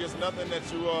feel like it's nothing that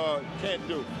you can't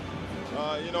do.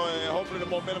 You know, and hopefully the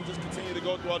momentum just continued to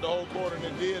go throughout the whole quarter, and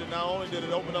it did. And not only did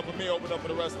it open up for me, it opened up for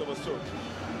the rest of us, too.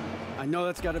 I know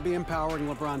that's got to be empowering,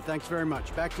 LeBron. Thanks very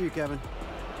much. Back to you, Kevin.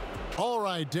 All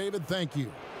right, David, thank you.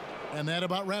 And that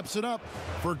about wraps it up.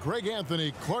 For Greg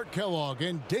Anthony, Clark Kellogg,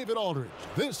 and David Aldridge,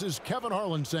 this is Kevin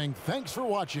Harlan saying thanks for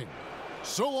watching.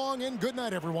 So long and good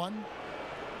night, everyone.